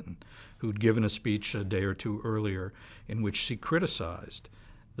State Clinton, who'd given a speech a day or two earlier in which she criticized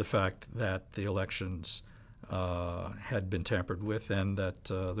the fact that the elections had been tampered with, and that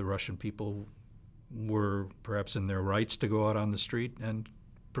the Russian people were perhaps in their rights to go out on the street and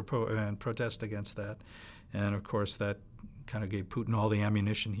protest against that. And of course, that kind of gave Putin all the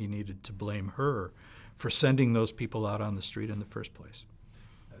ammunition he needed to blame her for sending those people out on the street in the first place.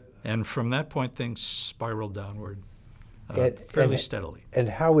 And from that point, things spiraled downward fairly steadily. And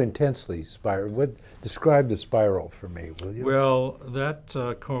how intensely spiraled? Describe the spiral for me, will you? Well, that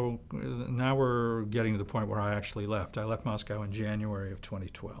now we're getting to the point where I actually left. I left Moscow in January of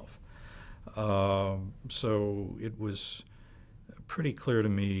 2012. So it was pretty clear to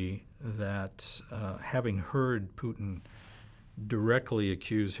me that having heard Putin directly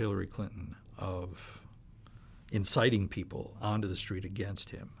accuse Hillary Clinton of inciting people onto the street against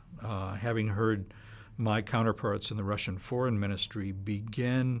him, having heard my counterparts in the Russian Foreign Ministry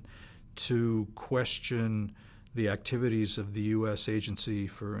begin to question the activities of the U.S. Agency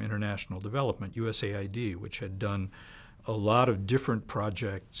for International Development, USAID, which had done a lot of different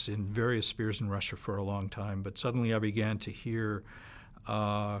projects in various spheres in Russia for a long time. But suddenly I began to hear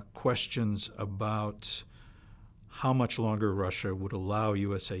questions about how much longer Russia would allow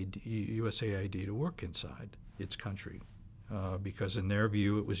USAID to work inside its country. Because in their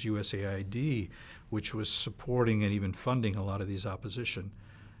view, it was USAID which was supporting and even funding a lot of these opposition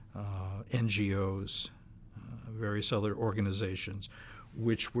NGOs, various other organizations,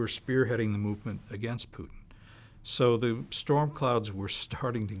 which were spearheading the movement against Putin. So the storm clouds were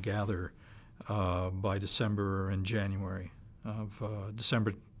starting to gather by December and January of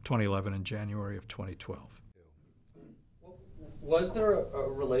December 2011 and January of 2012. Was there a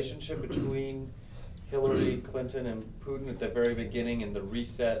relationship between Hillary Clinton and Putin at the very beginning in the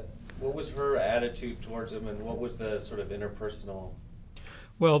reset? What was her attitude towards him, and what was the sort of interpersonal?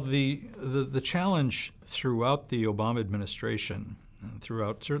 Well, the challenge throughout the Obama administration,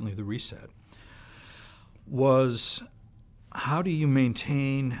 throughout certainly the reset, was how do you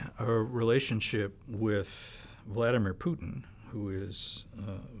maintain a relationship with Vladimir Putin, who is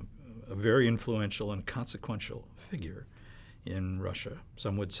a very influential and consequential figure in Russia.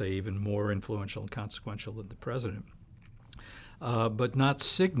 Some would say even more influential and consequential than the president, but not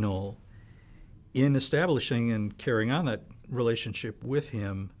signal in establishing and carrying on that relationship with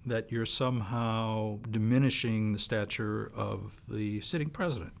him that you're somehow diminishing the stature of the sitting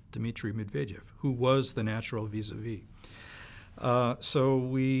president, Dmitry Medvedev, who was the natural vis-a-vis. So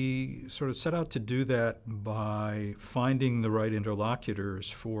we sort of set out to do that by finding the right interlocutors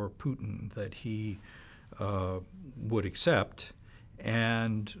for Putin that he would accept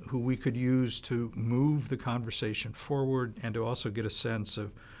and who we could use to move the conversation forward and to also get a sense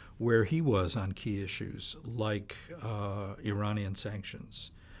of where he was on key issues like Iranian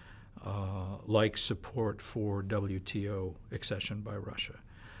sanctions, like support for WTO accession by Russia.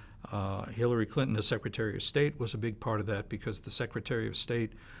 Hillary Clinton, as Secretary of State, was a big part of that because the Secretary of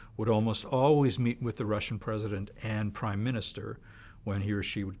State would almost always meet with the Russian president and prime minister when he or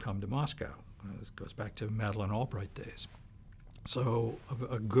she would come to Moscow. It goes back to Madeleine Albright days. So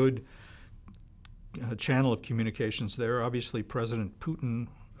a good channel of communications there. Obviously, President Putin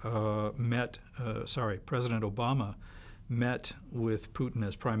President Obama met with Putin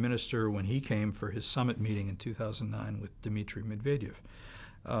as prime minister when he came for his summit meeting in 2009 with Dmitry Medvedev.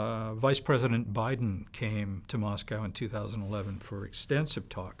 Vice President Biden came to Moscow in 2011 for extensive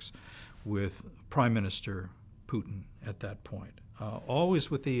talks with Prime Minister Putin at that point, always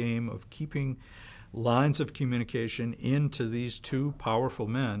with the aim of keeping lines of communication into these two powerful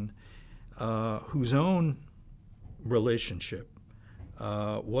men whose own relationship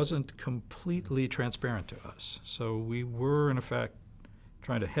wasn't completely transparent to us. So we were, in effect,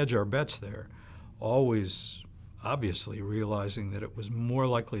 trying to hedge our bets there, always obviously realizing that it was more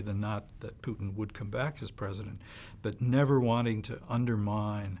likely than not that Putin would come back as president, but never wanting to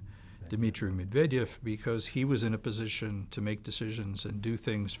undermine Dmitry Medvedev because he was in a position to make decisions and do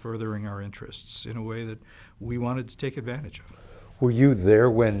things furthering our interests in a way that we wanted to take advantage of. Were you there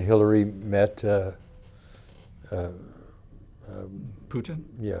when Hillary met Putin?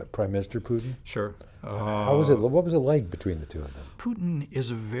 Yeah, Prime Minister Putin? Sure. How was it? What was it like between the two of them? Putin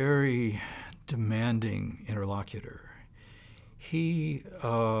is a very demanding interlocutor. He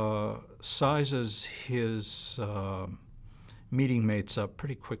sizes his meeting mates up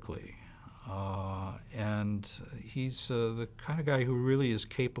pretty quickly. And he's the kind of guy who really is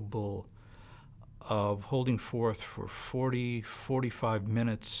capable of holding forth for 40, 45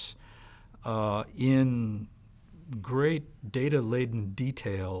 minutes in great data-laden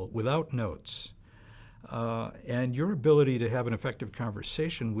detail without notes. And your ability to have an effective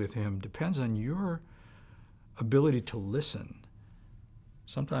conversation with him depends on your ability to listen,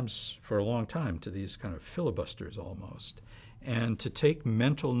 sometimes for a long time, to these kind of filibusters almost, and to take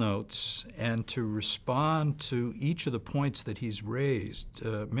mental notes and to respond to each of the points that he's raised,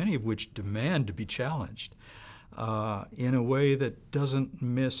 many of which demand to be challenged, in a way that doesn't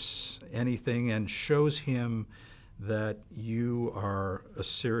miss anything and shows him that you are a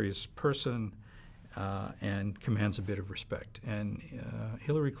serious person and commands a bit of respect. And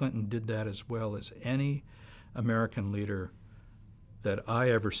Hillary Clinton did that as well as any American leader that I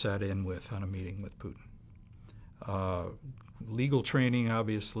ever sat in with on a meeting with Putin. Legal training,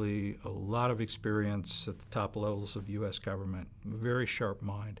 obviously, a lot of experience at the top levels of U.S. government, very sharp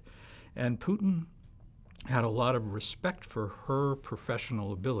mind. And Putin had a lot of respect for her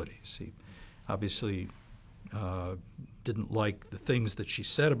professional abilities. He obviously didn't like the things that she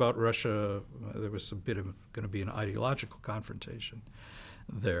said about Russia. There was a bit of going to be an ideological confrontation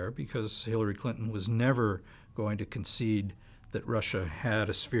there because Hillary Clinton was never going to concede that Russia had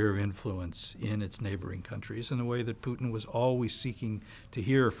a sphere of influence in its neighboring countries in a way that Putin was always seeking to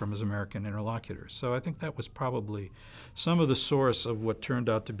hear from his American interlocutors. So I think that was probably some of the source of what turned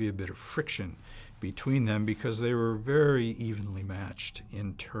out to be a bit of friction between them because they were very evenly matched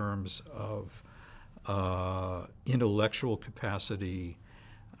in terms of intellectual capacity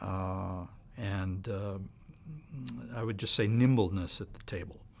and I would just say nimbleness at the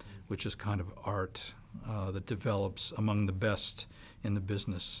table, which is kind of art that develops among the best in the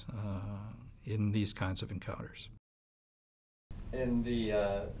business in these kinds of encounters. In the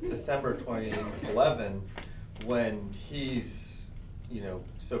December 2011, when he's,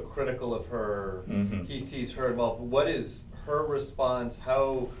 so critical of her, he sees her involved. What is her response?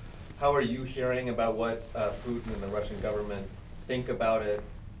 How are you hearing about what Putin and the Russian government think about it?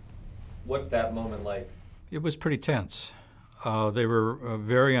 What's that moment like? It was pretty tense. They were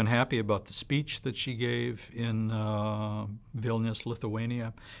very unhappy about the speech that she gave in Vilnius,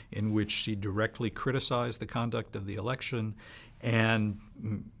 Lithuania, in which she directly criticized the conduct of the election and,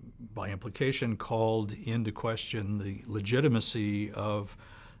 by implication, called into question the legitimacy of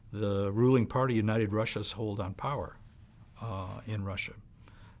the ruling party, United Russia's hold on power. in Russia.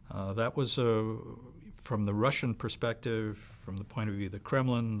 That was, from the Russian perspective, from the point of view of the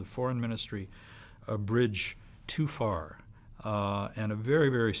Kremlin, the foreign ministry, a bridge too far, and a very,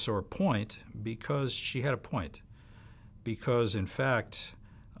 very sore point, because she had a point. Because, in fact,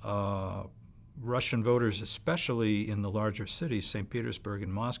 Russian voters, especially in the larger cities, St. Petersburg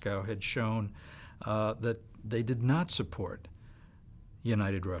and Moscow, had shown that they did not support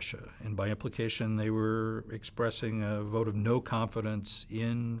united Russia. And by implication, they were expressing a vote of no confidence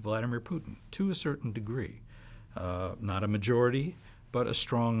in Vladimir Putin to a certain degree. Not a majority, but a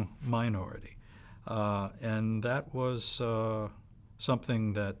strong minority. And that was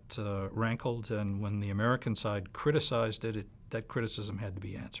something that rankled, and when the American side criticized it, that criticism had to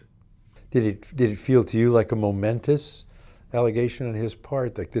be answered. Did it feel to you like a momentous allegation on his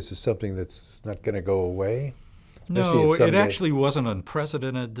part, like this is something that's not going to go away? No, it actually wasn't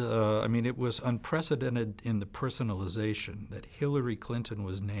unprecedented. I mean, it was unprecedented in the personalization that Hillary Clinton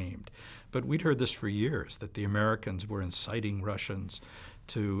was named. But we'd heard this for years, that the Americans were inciting Russians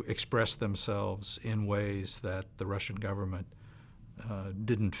to express themselves in ways that the Russian government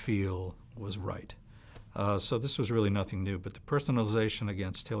didn't feel was right. So this was really nothing new. But the personalization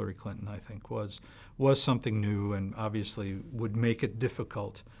against Hillary Clinton, I think, was something new, and obviously would make it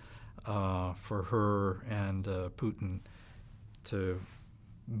difficult for her and Putin to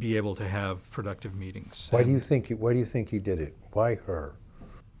be able to have productive meetings. Why do you think he did it? Why her?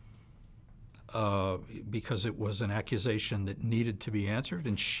 Because it was an accusation that needed to be answered,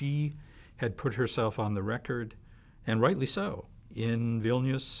 and she had put herself on the record, and rightly so, in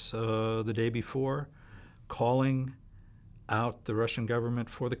Vilnius the day before, calling out the Russian government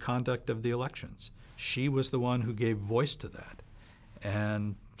for the conduct of the elections. She was the one who gave voice to that,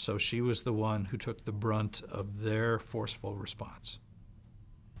 and so she was the one who took the brunt of their forceful response.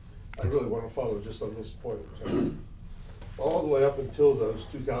 I really want to follow just on this point, John. All the way up until those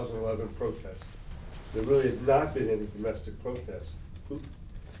 2011 protests, there really had not been any domestic protests.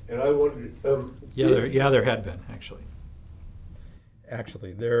 And I wondered... there had been, actually.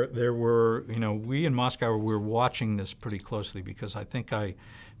 Actually, there were, we in Moscow were watching this pretty closely, because I think I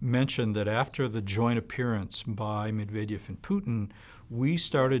mentioned that after the joint appearance by Medvedev and Putin, we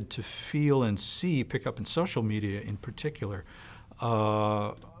started to feel and see, pick up in social media in particular,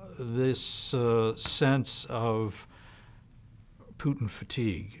 this sense of Putin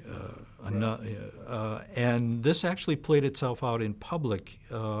fatigue. And this actually played itself out in public.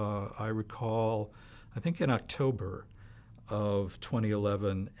 I recall, I think in October of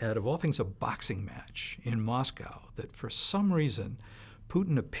 2011, at, of all things, a boxing match in Moscow that for some reason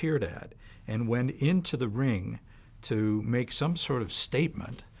Putin appeared at and went into the ring to make some sort of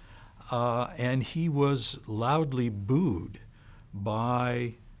statement, and he was loudly booed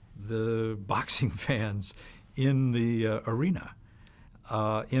by the boxing fans in the arena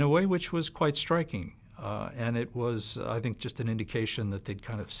in a way which was quite striking. And it was, I think, just an indication that they'd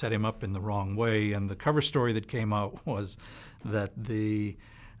kind of set him up in the wrong way. And the cover story that came out was that the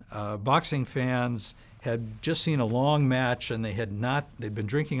boxing fans had just seen a long match, and they'd been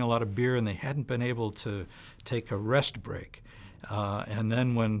drinking a lot of beer, and they hadn't been able to take a rest break. And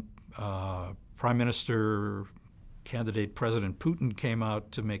then when Prime Minister candidate President Putin came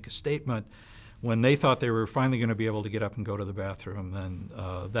out to make a statement, when they thought they were finally going to be able to get up and go to the bathroom, then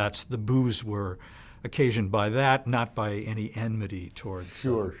the boos were occasioned by that, not by any enmity towards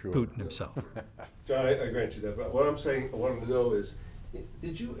Putin himself. John, I grant you that, but what I'm saying, I wanted to know is,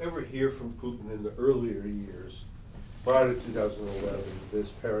 did you ever hear from Putin in the earlier years, prior to 2011,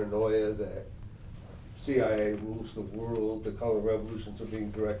 this paranoia that CIA rules the world, the color revolutions are being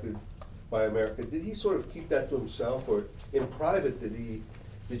directed by America? Did he sort of keep that to himself, or in private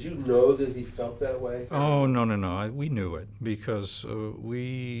did you know that he felt that way? Oh, no. We knew it, because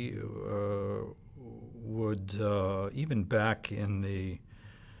we would, even back in the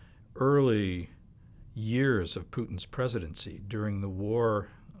early years of Putin's presidency, during the war,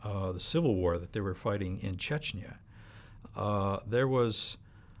 the civil war that they were fighting in Chechnya, there was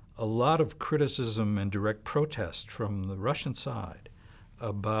a lot of criticism and direct protest from the Russian side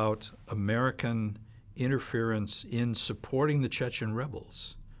about American interference in supporting the Chechen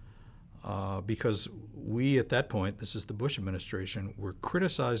rebels. Because we, at that point, this is the Bush administration, were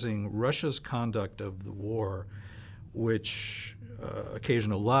criticizing Russia's conduct of the war, which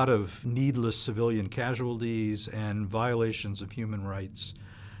occasioned a lot of needless civilian casualties and violations of human rights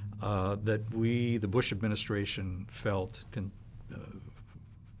that we, the Bush administration, felt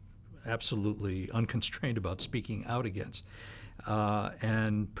absolutely unconstrained about speaking out against.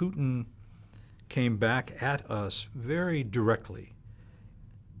 And Putin came back at us very directly.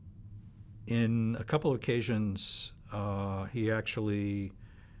 In a couple of occasions, He actually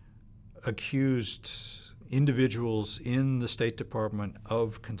accused individuals in the State Department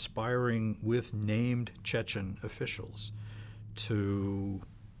of conspiring with named Chechen officials to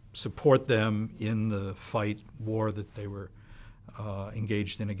support them in the war that they were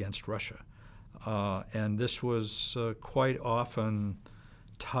engaged in against Russia. And this was quite often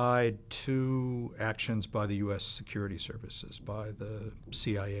tied to actions by the U.S. security services, by the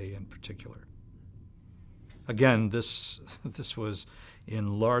CIA in particular. Again, this was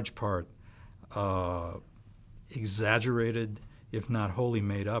in large part exaggerated, if not wholly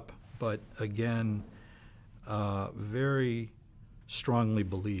made up, but again, very strongly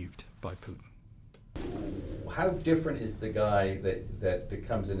believed by Putin. How different is the guy that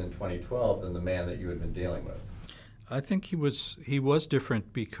comes in 2012 than the man that you had been dealing with? I think he was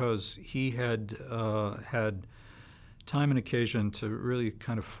different because he had had time and occasion to really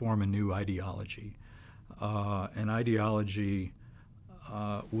kind of form a new ideology, an ideology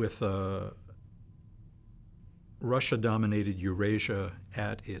with a Russia-dominated Eurasia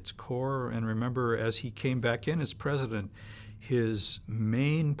at its core. And remember, as he came back in as president, his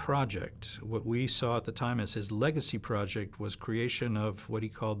main project, what we saw at the time as his legacy project, was creation of what he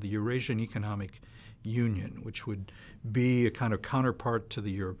called the Eurasian Economic Union, which would be a kind of counterpart to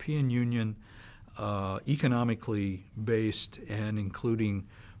the European Union, economically based and including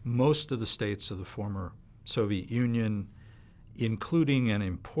most of the states of the former Soviet Union, including and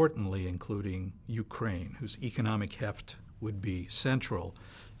importantly including Ukraine, whose economic heft would be central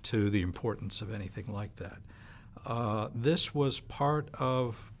to the importance of anything like that. This was part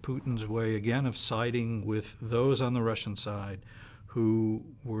of Putin's way, again, of siding with those on the Russian side who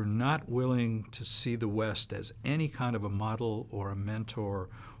were not willing to see the West as any kind of a model or a mentor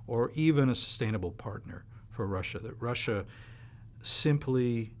or even a sustainable partner for Russia, that Russia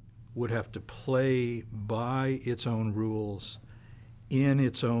simply would have to play by its own rules in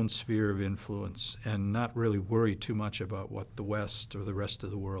its own sphere of influence and not really worry too much about what the West or the rest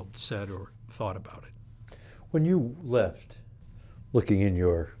of the world said or thought about it. When you left, looking in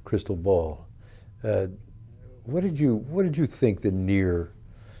your crystal ball, what did you think the near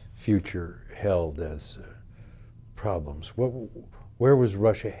future held as problems? Where was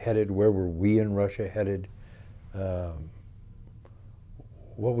Russia headed? Where were we in Russia headed?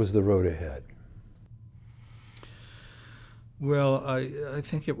 What was the road ahead? Well, I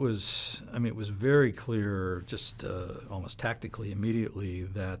think it was very clear, just almost tactically, immediately,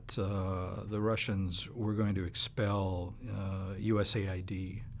 that the Russians were going to expel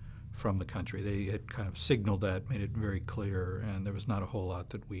USAID from the country. They had kind of signaled that, made it very clear, and there was not a whole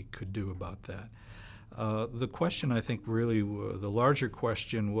lot that we could do about that. The question, I think, really, the larger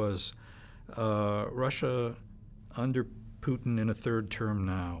question was Russia, under Putin in a third term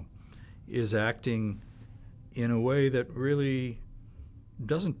now, is acting in a way that really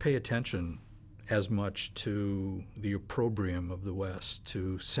doesn't pay attention as much to the opprobrium of the West,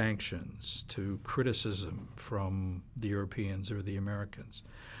 to sanctions, to criticism from the Europeans or the Americans.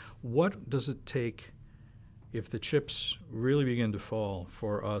 What does it take, if the chips really begin to fall,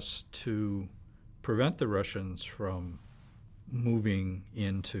 for us to prevent the Russians from moving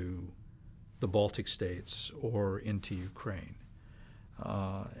into the Baltic states or into Ukraine?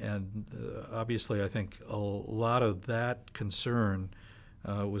 Obviously, I think a lot of that concern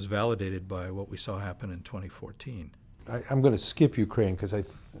was validated by what we saw happen in 2014. I'm going to skip Ukraine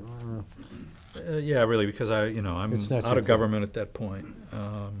because yeah, really, because I'm out of government at that point.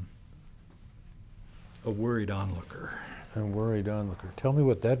 A worried onlooker. A worried onlooker. Tell me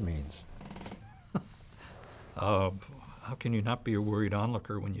what that means. How can you not be a worried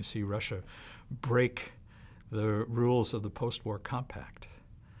onlooker when you see Russia break the rules of the post-war compact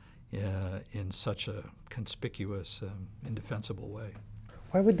in such a conspicuous, indefensible way?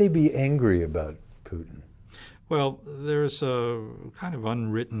 Why would they be angry about Putin? Well, there's a kind of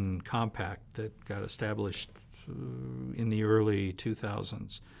unwritten compact that got established in the early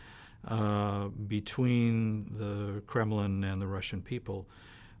 2000s between the Kremlin and the Russian people,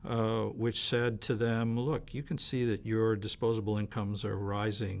 which said to them, look, you can see that your disposable incomes are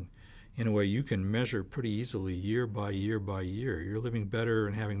rising in a way you can measure pretty easily year by year by year. You're living better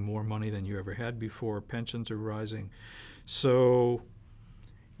and having more money than you ever had before. Pensions are rising. So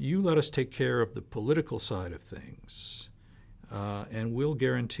you let us take care of the political side of things, and we'll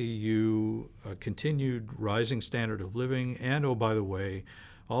guarantee you a continued rising standard of living and, oh, by the way,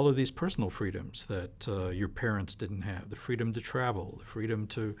 all of these personal freedoms that your parents didn't have, the freedom to travel, the freedom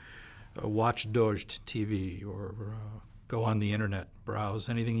to watch Dozhd TV or go on the internet, browse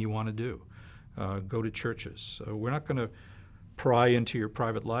anything you want to do, go to churches. We're not going to pry into your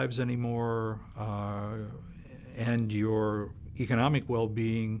private lives anymore, and your economic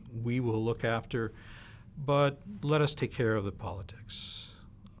well-being we will look after, but let us take care of the politics.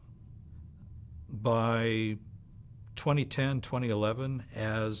 By 2010, 2011,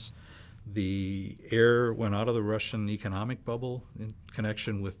 as the air went out of the Russian economic bubble in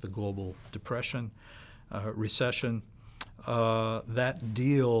connection with the global depression, recession, that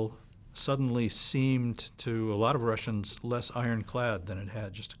deal suddenly seemed to a lot of Russians less ironclad than it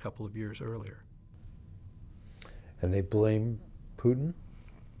had just a couple of years earlier. And they blame Putin?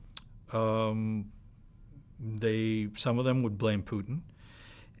 Some of them would blame Putin,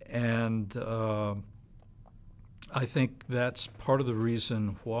 and I think that's part of the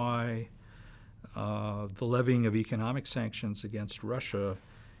reason why the levying of economic sanctions against Russia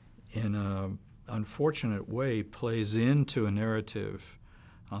in an unfortunate way plays into a narrative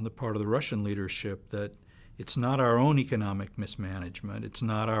on the part of the Russian leadership that it's not our own economic mismanagement, it's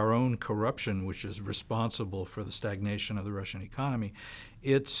not our own corruption which is responsible for the stagnation of the Russian economy.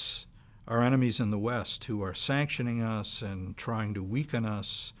 It's our enemies in the West who are sanctioning us and trying to weaken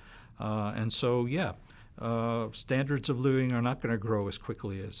us. And so, yeah, standards of living are not going to grow as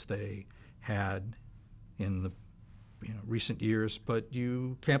quickly as they had in the recent years, but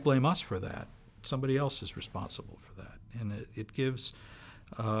you can't blame us for that. Somebody else is responsible for that. And it gives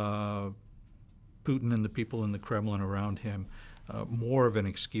Putin and the people in the Kremlin around him more of an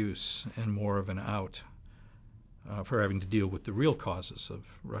excuse and more of an out for having to deal with the real causes of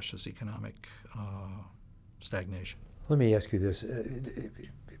Russia's economic stagnation. Let me ask you this.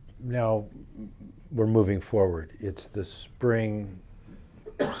 Now we're moving forward. It's the spring,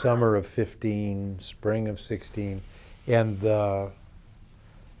 summer of 15, spring of 16, and the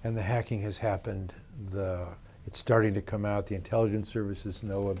hacking has happened. It's starting to come out. The intelligence services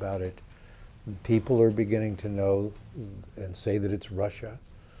know about it. People are beginning to know and say that it's Russia.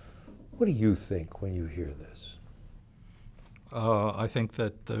 What do you think when you hear this? I think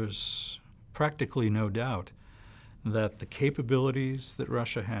that there's practically no doubt that the capabilities that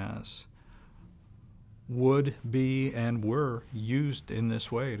Russia has would be and were used in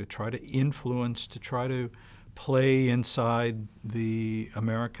this way to try to influence, to try to play inside the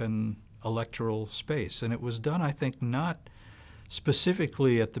American electoral space. And it was done, I think, not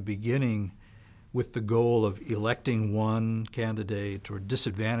specifically at the beginning with the goal of electing one candidate or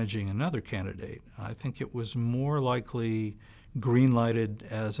disadvantaging another candidate. I think it was more likely green-lighted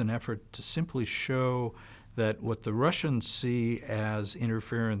as an effort to simply show that what the Russians see as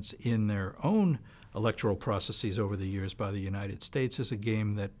interference in their own electoral processes over the years by the United States is a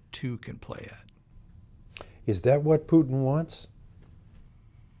game that two can play at. Is that what Putin wants?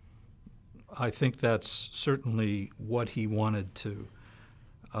 I think that's certainly what he wanted to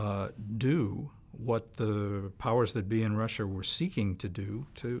do, what the powers that be in Russia were seeking to do,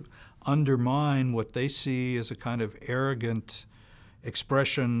 to undermine what they see as a kind of arrogant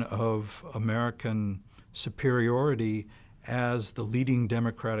expression of American superiority as the leading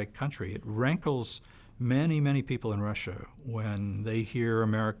democratic country. It rankles many, many people in Russia when they hear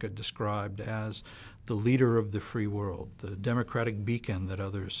America described as the leader of the free world, the democratic beacon that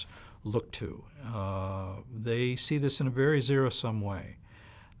others look to. They see this in a very zero-sum way,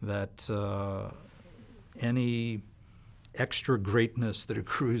 that any extra greatness that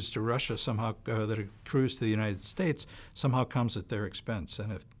accrues to Russia somehow, that accrues to the United States, somehow comes at their expense.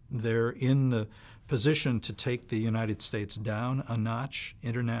 And if they're in the position to take the United States down a notch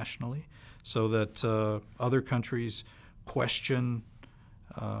internationally so that other countries question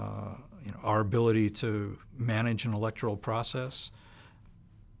our ability to manage an electoral process,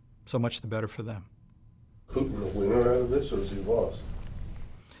 so much the better for them. Putin a winner out of this, or is he lost?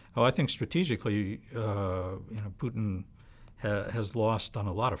 Oh, I think strategically, Putin has lost on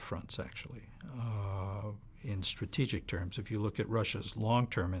a lot of fronts, actually. In strategic terms, if you look at Russia's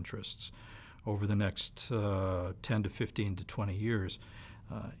long-term interests over the next 10 to 15 to 20 years,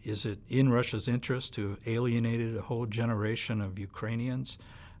 is it in Russia's interest to have alienated a whole generation of Ukrainians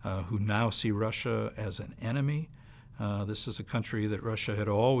who now see Russia as an enemy? This is a country that Russia had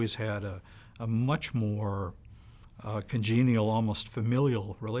always had a much more congenial, almost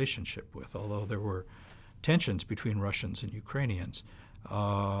familial relationship with, although there were tensions between Russians and Ukrainians.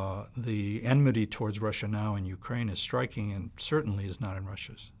 The enmity towards Russia now in Ukraine is striking and certainly is not in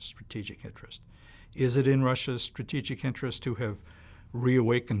Russia's strategic interest. Is it in Russia's strategic interest to have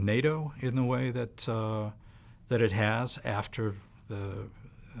reawakened NATO in the way that it has after the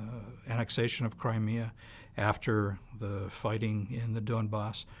annexation of Crimea, after the fighting in the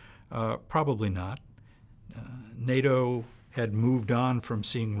Donbass? Probably not. NATO had moved on from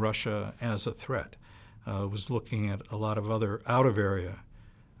seeing Russia as a threat. Was looking at a lot of other out-of-area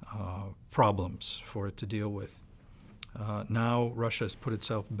problems for it to deal with. Now Russia has put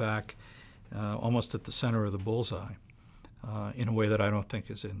itself back almost at the center of the bullseye in a way that I don't think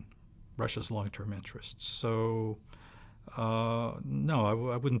is in Russia's long-term interests. So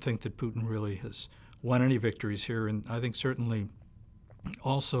no, I wouldn't think that Putin really has won any victories here, and I think certainly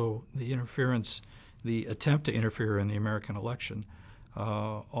also the interference, the attempt to interfere in the American election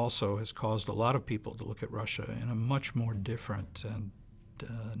also has caused a lot of people to look at Russia in a much more different and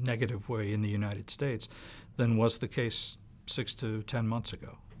negative way in the United States than was the case 6 to 10 months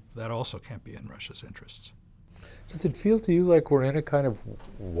ago. That also can't be in Russia's interests. Does it feel to you like we're in a kind of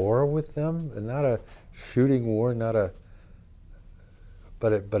war with them, and not a shooting war,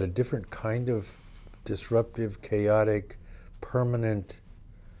 but a different kind of disruptive, chaotic, permanent?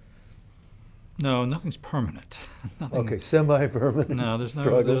 No, nothing's permanent. Nothing, okay, semi-permanent. No, there's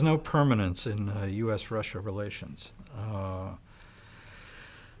no permanence in U.S.-Russia relations.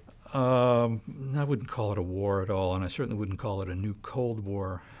 I wouldn't call it a war at all, and I certainly wouldn't call it a new Cold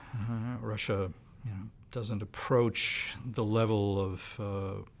War. Russia, doesn't approach the level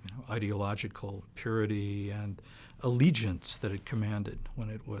of ideological purity and allegiance that it commanded when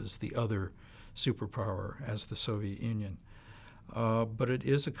it was the other superpower as the Soviet Union. But it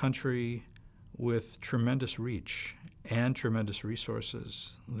is a country with tremendous reach and tremendous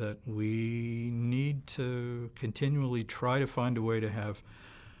resources that we need to continually try to find a way to have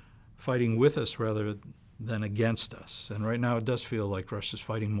fighting with us rather than against us. And right now it does feel like Russia's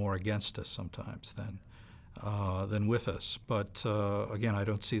fighting more against us sometimes than with us. But again, I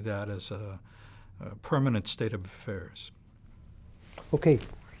don't see that as a permanent state of affairs. Okay.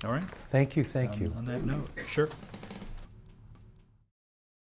 All right. Thank you. Thank you. On that note, sure.